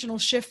intentional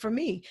shift for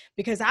me,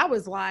 because I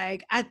was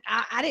like,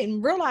 I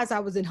didn't realize I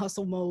was in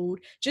hustle mode.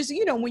 Just,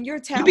 when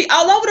you're you be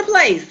all over the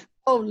place.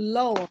 Oh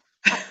Lord.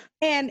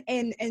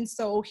 And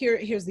so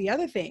here's the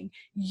other thing.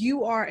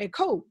 You are a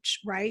coach,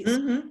 right?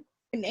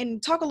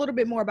 And talk a little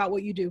bit more about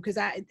what you do, because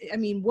I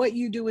mean, what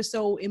you do is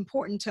so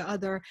important to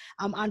other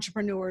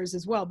entrepreneurs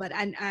as well. But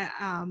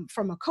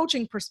from a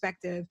coaching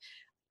perspective,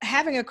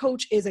 having a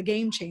coach is a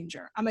game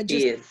changer.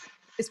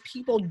 Is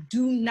people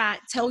do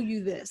not tell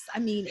you this. I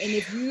mean, and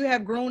if you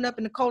have grown up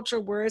in a culture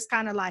where it's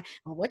kind of like,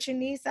 well, what you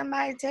need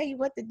somebody to tell you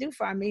what to do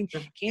for? I mean,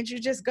 can't you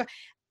just go?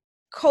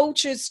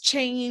 Coaches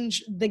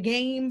change the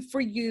game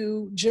for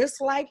you, just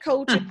like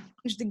coaches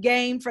change the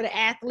game for the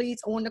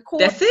athletes on the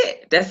court. That's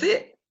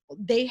it.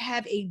 They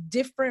have a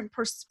different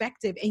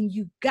perspective, and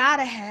you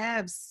gotta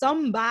have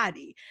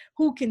somebody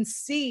who can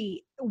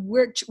see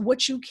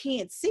what you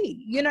can't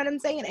see. You know what I'm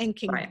saying? And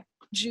can guide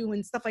you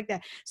and stuff like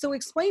that. So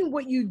explain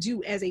what you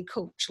do as a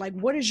coach. Like,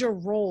 what is your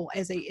role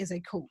as a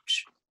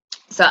coach?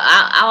 So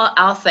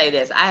I'll say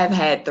this. I have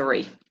had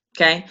 3.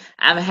 Okay.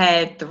 I've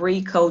had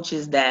 3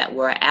 coaches that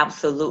were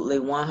absolutely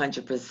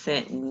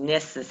 100%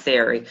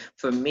 necessary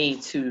for me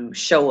to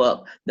show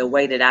up the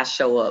way that I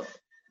show up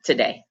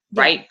today.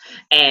 Right.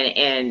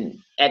 And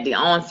at the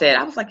onset,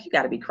 I was like, you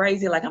got to be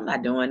crazy. Like, I'm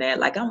not doing that.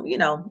 Like, I'm be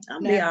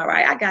all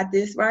right. I got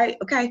this. Right.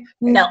 Okay.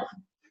 No,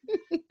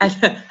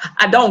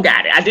 I don't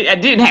got it. I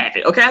didn't have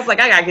it. Okay. I was like,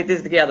 I got to get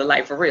this together,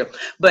 like, for real.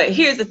 But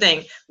here's the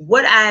thing.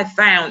 What I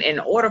found, in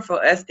order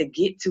for us to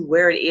get to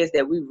where it is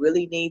that we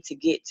really need to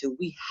get to,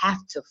 we have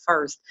to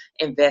first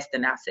invest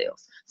in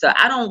ourselves. So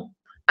I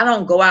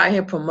don't go out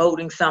here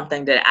promoting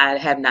something that I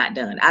have not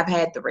done. I've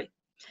had 3.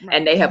 Right.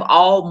 And they have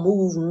all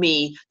moved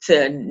me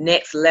to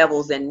next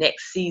levels and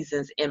next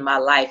seasons in my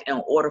life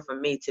in order for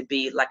me to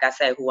be, like I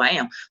said, who I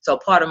am. So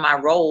part of my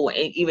role,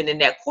 even in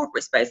that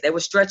corporate space, they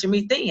were stretching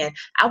me thin.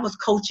 I was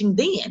coaching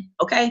then,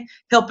 okay?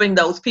 Helping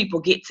those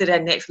people get to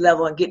that next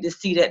level and get this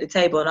seat at the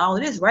table and all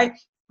of this, right?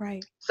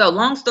 Right. So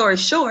long story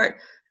short,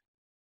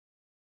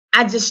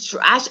 I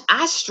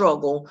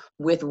struggle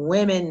with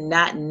women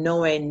not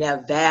knowing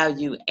their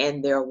value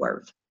and their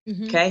worth.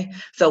 Mm-hmm. Okay.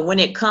 So when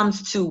it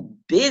comes to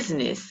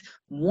business,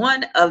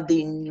 one of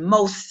the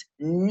most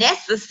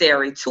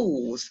necessary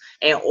tools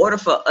in order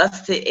for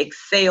us to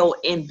excel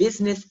in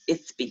business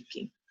is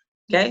speaking.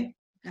 Okay.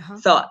 Uh-huh.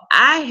 So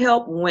I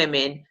help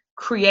women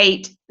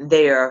create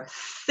their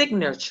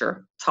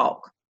signature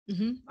talk.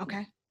 Mm-hmm.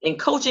 Okay. In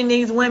coaching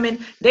these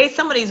women,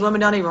 some of these women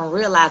don't even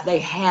realize they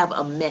have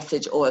a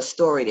message or a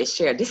story to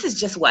share. This is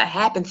just what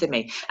happened to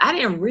me. I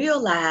didn't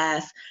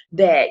realize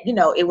that,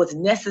 it was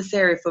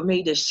necessary for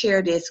me to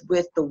share this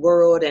with the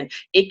world, and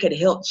it could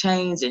help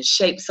change and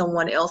shape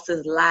someone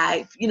else's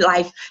life,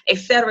 et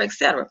cetera, et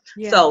cetera.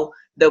 Yeah. So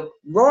the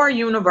R.O.A.R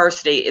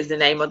University is the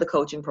name of the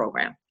coaching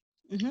program.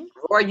 Mm-hmm.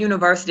 R.O.A.R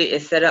University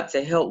is set up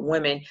to help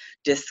women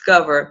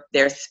discover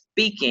their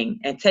speaking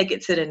and take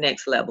it to the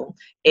next level.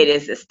 It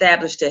is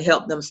established to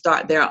help them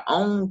start their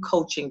own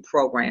coaching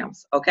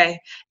programs, okay,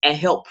 and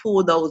help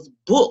pull those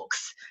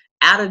books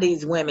out of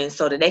these women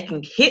so that they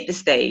can hit the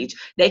stage,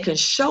 they can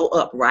show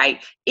up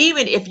right.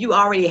 Even if you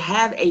already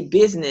have a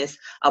business,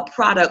 a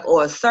product,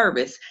 or a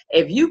service,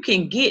 if you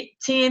can get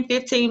 10,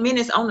 15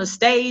 minutes on the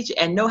stage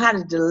and know how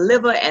to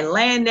deliver and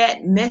land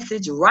that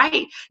message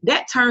right,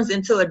 that turns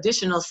into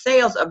additional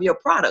sales of your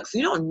products.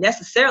 You don't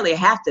necessarily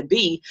have to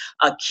be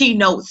a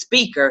keynote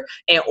speaker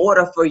in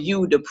order for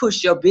you to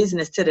push your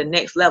business to the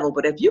next level.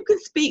 But if you can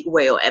speak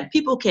well and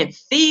people can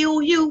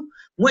feel you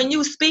when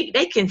you speak,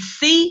 they can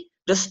see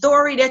the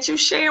story that you're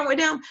sharing with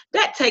them,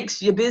 that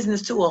takes your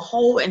business to a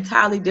whole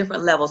entirely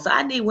different level. So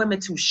I need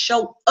women to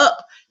show up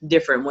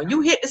different. When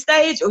you hit the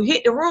stage or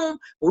hit the room,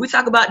 when we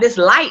talk about this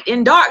light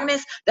in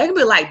darkness, they can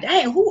be like,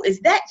 dang, who is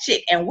that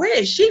chick? And where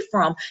is she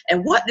from?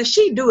 And what does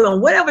she do?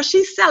 And whatever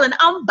she's selling,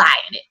 I'm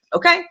buying it.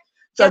 Okay.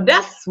 So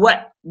that's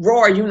what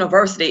R.O.A.R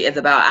University is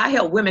about. I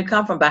help women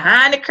come from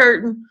behind the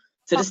curtain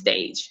to the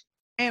stage.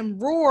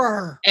 And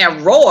roar.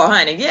 And roar,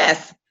 honey.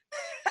 Yes.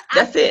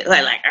 That's it.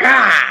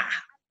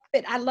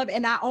 I love it.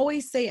 And I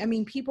always say, I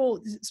mean,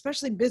 people,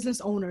 especially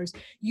business owners,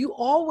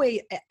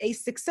 a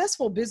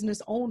successful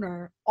business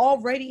owner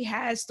already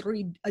has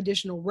 3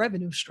 additional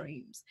revenue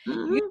streams.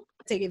 Mm-hmm. You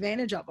take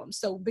advantage of them.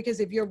 So,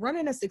 because if you're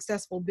running a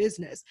successful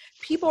business,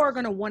 people are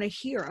going to want to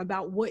hear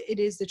about what it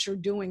is that you're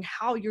doing,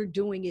 how you're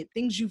doing it,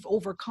 things you've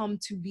overcome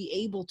to be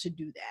able to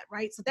do that.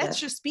 Right. So that's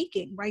just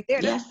speaking right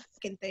there. That's the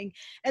second thing.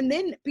 And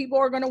then people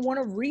are going to want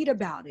to read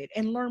about it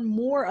and learn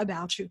more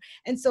about you.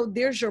 And so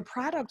there's your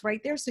product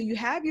right there. So you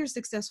have your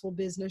successful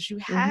business, you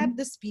have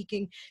the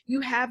speaking,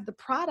 you have the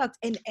product,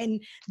 and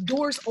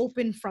doors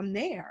open from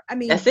there. I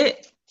mean, that's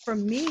it for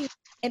me.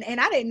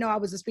 And I didn't know I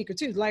was a speaker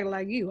too,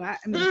 like you. I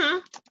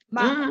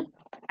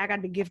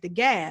got the gift of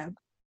gab.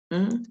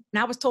 Mm-hmm. And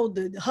I was told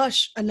to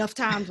hush enough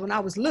times when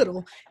I was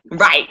little.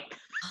 Right.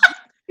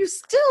 You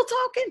still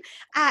talking?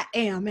 I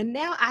am. And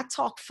now I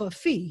talk for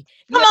fee.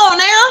 Come on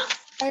now.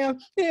 I am.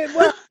 Yeah,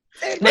 well,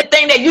 that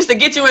thing that used to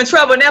get you in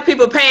trouble, now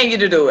people paying you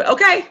to do it.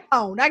 Okay.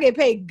 Oh, I get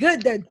paid good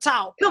to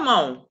talk. Come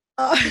on.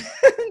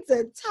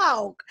 To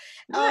talk.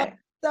 Right.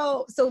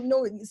 So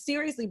no,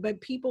 seriously, but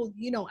people,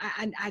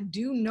 I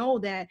do know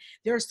that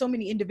there are so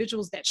many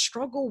individuals that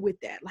struggle with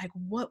that. Like,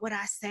 what would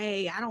I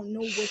say? I don't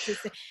know what to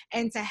say.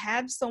 And to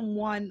have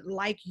someone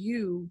like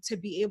you to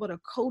be able to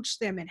coach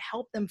them and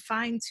help them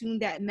fine tune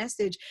that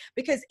message,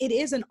 because it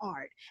is an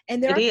art.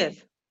 And there It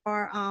is.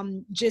 are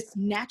just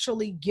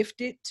naturally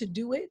gifted to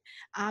do it,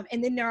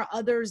 and then there are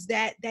others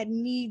that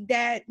need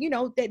that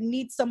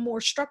need some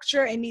more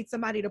structure and need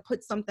somebody to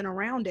put something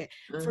around it.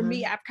 For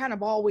me, I've kind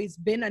of always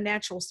been a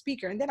natural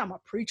speaker, and then I'm a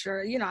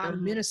preacher. I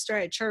minister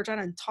at church. I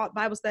done taught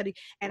Bible study,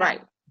 and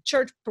Right.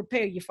 Church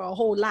prepare you for a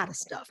whole lot of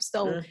stuff.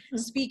 So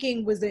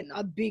speaking wasn't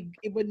a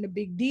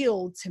big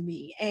deal to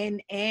me.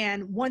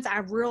 And once I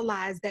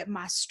realized that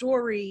my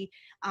story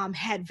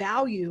had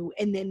value,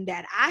 and then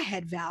that I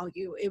had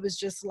value, it was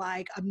just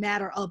like a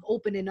matter of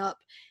opening up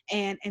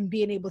and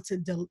being able to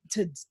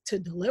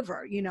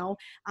deliver,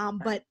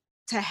 but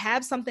to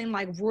have something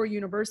like R.O.A.R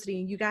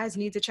University, and you guys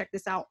need to check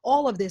this out.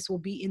 All of this will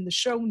be in the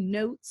show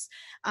notes.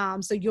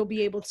 So you'll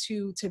be able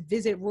to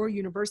visit R.O.A.R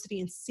University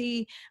and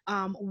see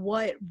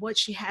what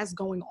she has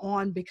going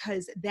on,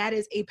 because that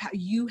is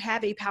you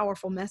have a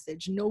powerful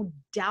message, no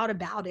doubt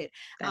about it.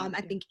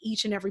 I think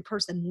each and every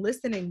person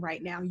listening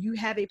right now, you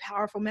have a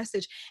powerful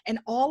message, and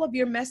all of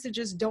your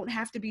messages don't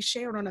have to be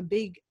shared on a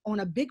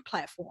big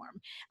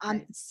platform.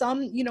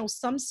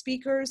 Some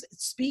speakers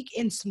speak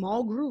in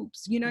small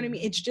groups. You know what I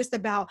mean? It's just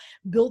about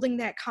building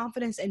that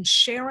confidence and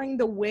sharing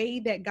the way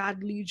that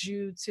God leads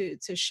you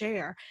to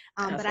share.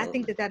 But I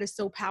think that is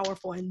so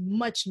powerful and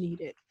much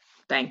needed.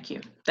 Thank you.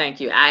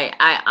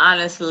 I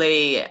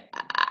honestly,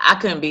 I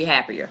couldn't be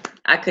happier.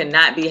 I could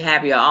not be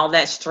happier. All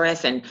that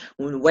stress and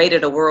weight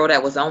of the world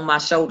that was on my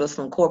shoulders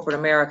from corporate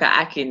America,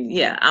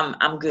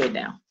 I'm good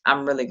now.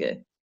 I'm really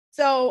good.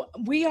 So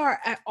we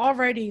are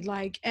already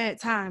like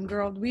at time,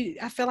 girl.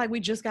 I feel like we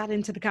just got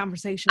into the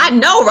conversation. I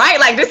know, right?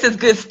 Like, this is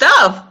good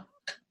stuff.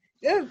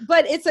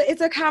 But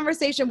it's a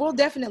conversation. We'll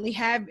definitely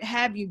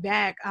have you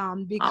back.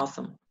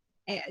 Awesome.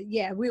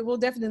 Yeah, we will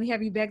definitely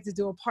have you back to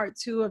do a part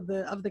 2 of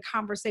the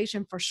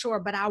conversation for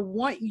sure. But I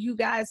want you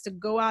guys to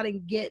go out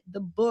and get the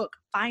book,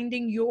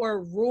 Finding Your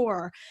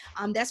R.O.A.R.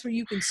 That's where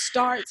you can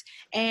start.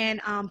 And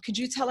could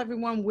you tell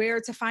everyone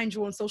where to find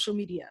you on social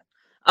media?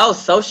 Oh,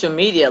 social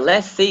media.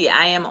 Let's see.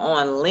 I am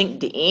on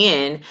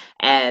LinkedIn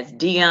as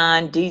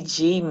Dionne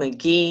DG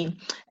McGee.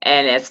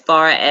 And as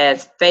far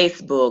as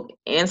Facebook,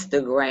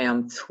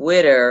 Instagram,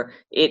 Twitter,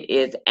 it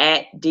is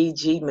at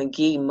DG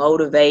McGee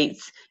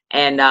Motivates,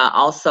 and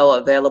also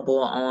available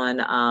on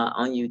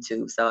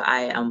YouTube. So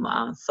I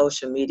am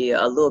social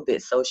media, a little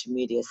bit social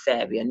media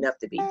savvy, enough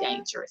to be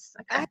dangerous.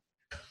 Okay.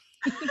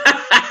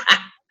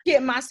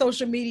 Get my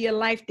social media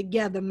life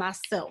together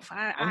myself. All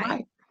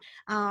right.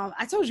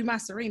 I told you my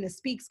Serena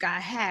Speaks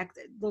got hacked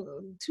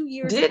 2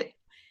 years ago.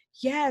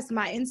 Yes,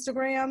 my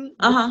Instagram.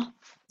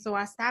 So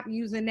I stopped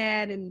using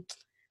that, and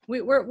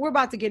we're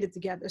about to get it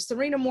together.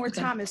 Serena Moore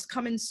Thomas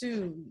coming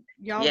soon.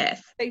 Y'all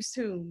stay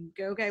tuned.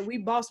 Okay, we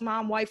boss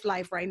mom wife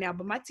life right now,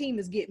 but my team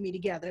is getting me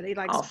together. They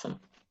like awesome.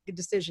 A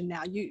decision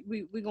now.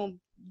 We're gonna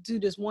do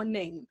this one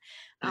name,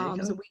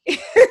 so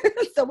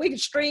we can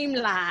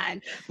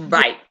streamline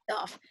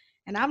stuff.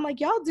 And I'm like,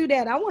 y'all do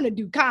that. I want to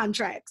do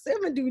contracts.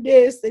 I'm gonna do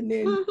this, and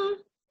then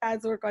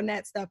guys work on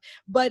that stuff.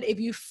 But if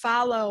you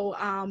follow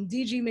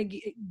DG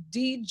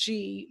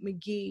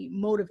McGee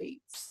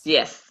Motivates,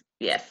 yes,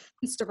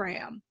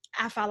 Instagram,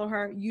 I follow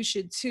her. You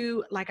should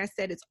too. Like I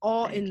said, it's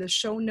all in the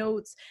show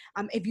notes.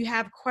 If you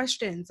have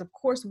questions, of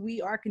course,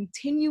 we are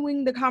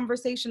continuing the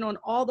conversation on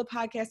all the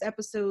podcast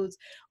episodes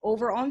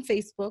over on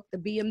Facebook, the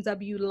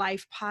BMW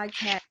Life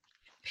Podcast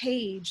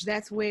page.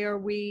 That's where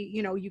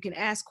you can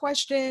ask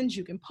questions,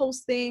 you can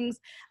post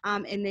things,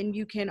 and then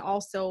you can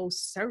also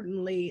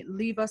certainly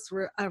leave us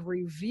a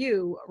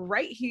review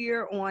right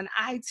here on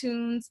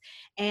iTunes.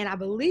 And I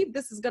believe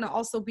this is going to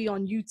also be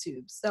on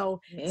YouTube.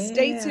 So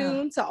stay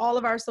tuned to all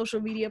of our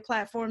social media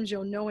platforms.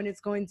 You'll know when it's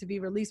going to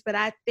be released. But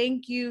I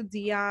thank you,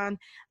 Dionne,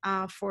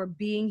 for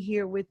being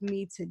here with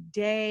me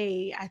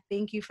today. I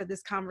thank you for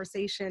this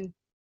conversation.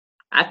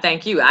 I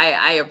thank you.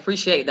 I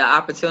appreciate the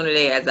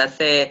opportunity. As I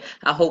said,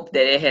 I hope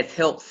that it has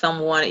helped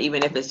someone,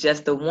 even if it's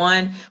just the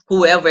one.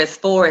 Whoever it's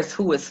for is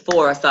who it's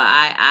for. So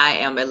I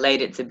am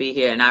elated to be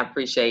here, and I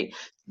appreciate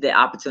the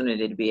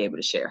opportunity to be able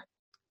to share.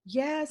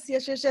 Yes.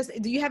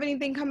 Do you have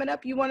anything coming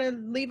up you want to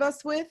leave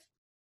us with?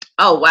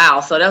 Oh, wow.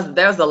 So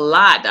there's a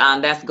lot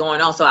that's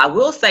going on. So I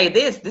will say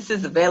this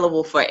is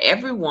available for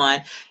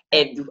everyone.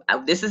 And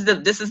this is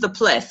the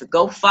plus.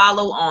 Go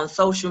follow on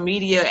social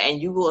media,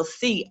 and you will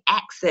see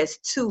access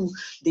to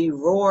the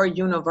R.O.A.R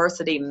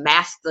University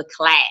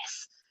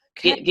Masterclass.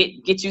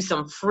 Get you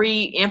some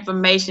free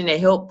information to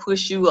help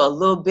push you a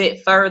little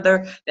bit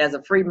further. There's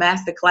a free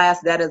masterclass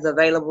that is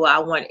available. I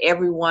want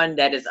everyone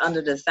that is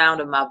under the sound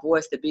of my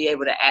voice to be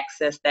able to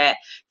access that,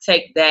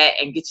 take that,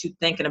 and get you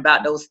thinking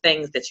about those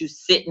things that you're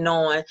sitting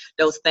on,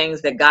 those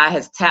things that God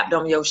has tapped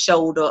on your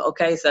shoulder.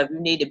 Okay, so if you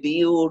need to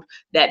build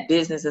that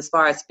business as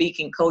far as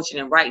speaking, coaching,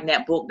 and writing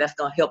that book, that's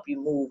going to help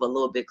you move a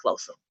little bit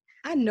closer.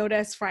 I know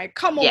that's right.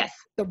 Come on, Yes.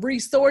 the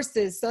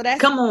resources. So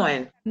Come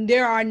on.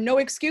 there are no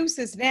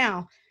excuses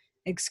now.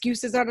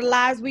 Excuses are the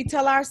lies we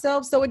tell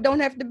ourselves, so it don't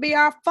have to be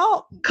our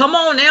fault. Come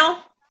on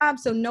now.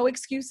 So no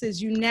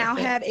excuses. You now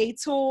have a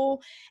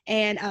tool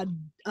and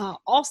a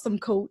awesome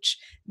coach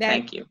that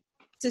Thank you.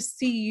 to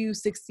see you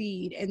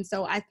succeed. And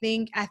so I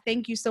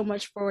thank you so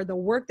much for the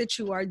work that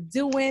you are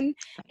doing,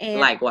 and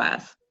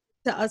Likewise.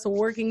 to us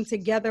working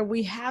together.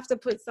 We have to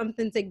put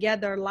something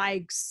together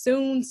like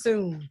soon.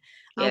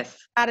 Yes.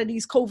 Out of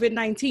these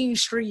COVID-19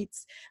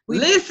 streets.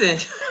 Listen.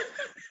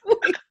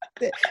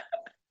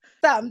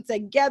 Something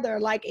together,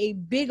 like a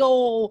big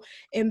old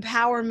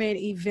empowerment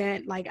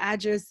event. Like I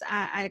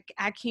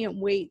can't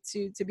wait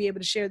to be able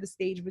to share the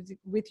stage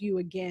with you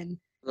again.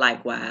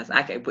 Likewise.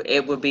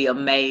 It would be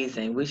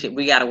amazing.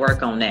 We got to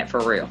work on that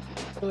for real.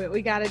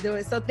 We got to do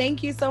it. So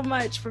thank you so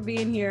much for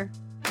being here.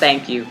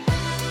 Thank you.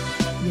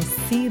 You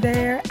see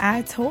there,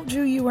 I told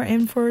you were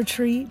in for a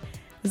treat.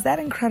 Is that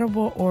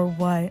incredible or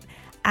what?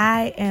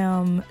 I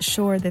am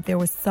sure that there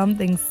was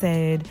something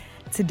said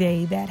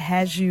today that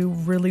has you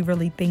really,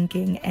 really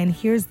thinking. And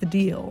here's the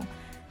deal.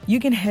 You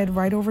can head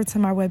right over to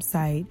my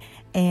website,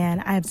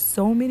 and I have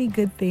so many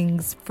good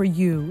things for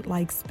you,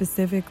 like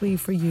specifically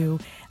for you.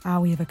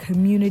 We have a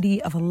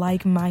community of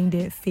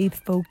like-minded,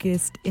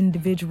 faith-focused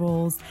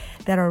individuals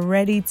that are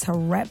ready to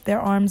wrap their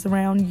arms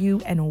around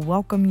you and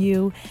welcome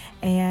you.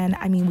 And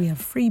I mean, we have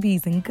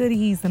freebies and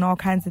goodies and all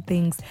kinds of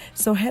things.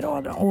 So head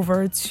on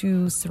over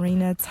to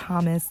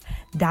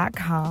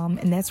serenathomas.com,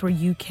 and that's where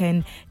you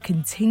can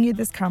continue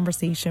this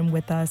conversation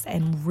with us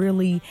and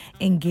really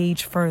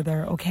engage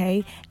further,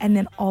 okay? And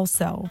then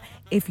also,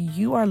 if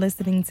you are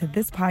listening to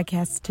this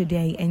podcast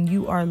today and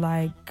you are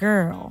like,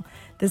 girl,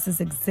 this is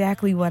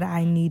exactly what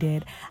I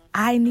needed.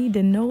 I need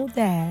to know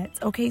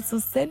that. Okay, so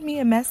send me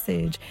a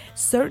message.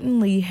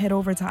 Certainly head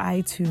over to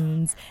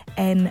iTunes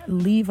and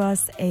leave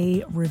us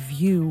a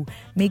review.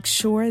 Make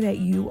sure that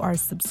you are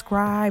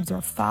subscribed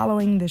or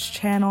following this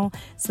channel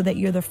so that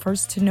you're the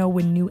first to know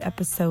when new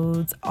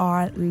episodes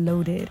are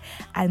loaded.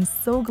 I'm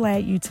so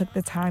glad you took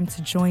the time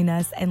to join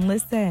us. And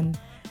listen,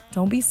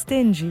 don't be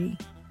stingy.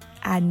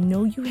 I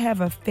know you have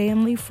a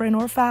family, friend,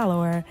 or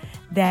follower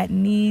that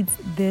needs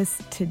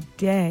this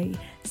today.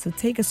 So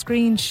take a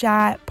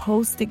screenshot,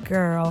 post it,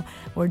 girl,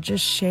 or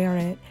just share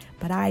it.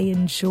 But I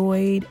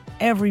enjoyed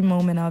every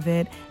moment of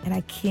it, and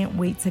I can't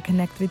wait to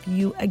connect with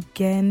you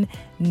again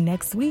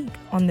next week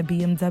on the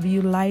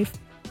BMW Life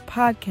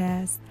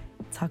podcast.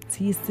 Talk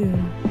to you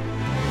soon.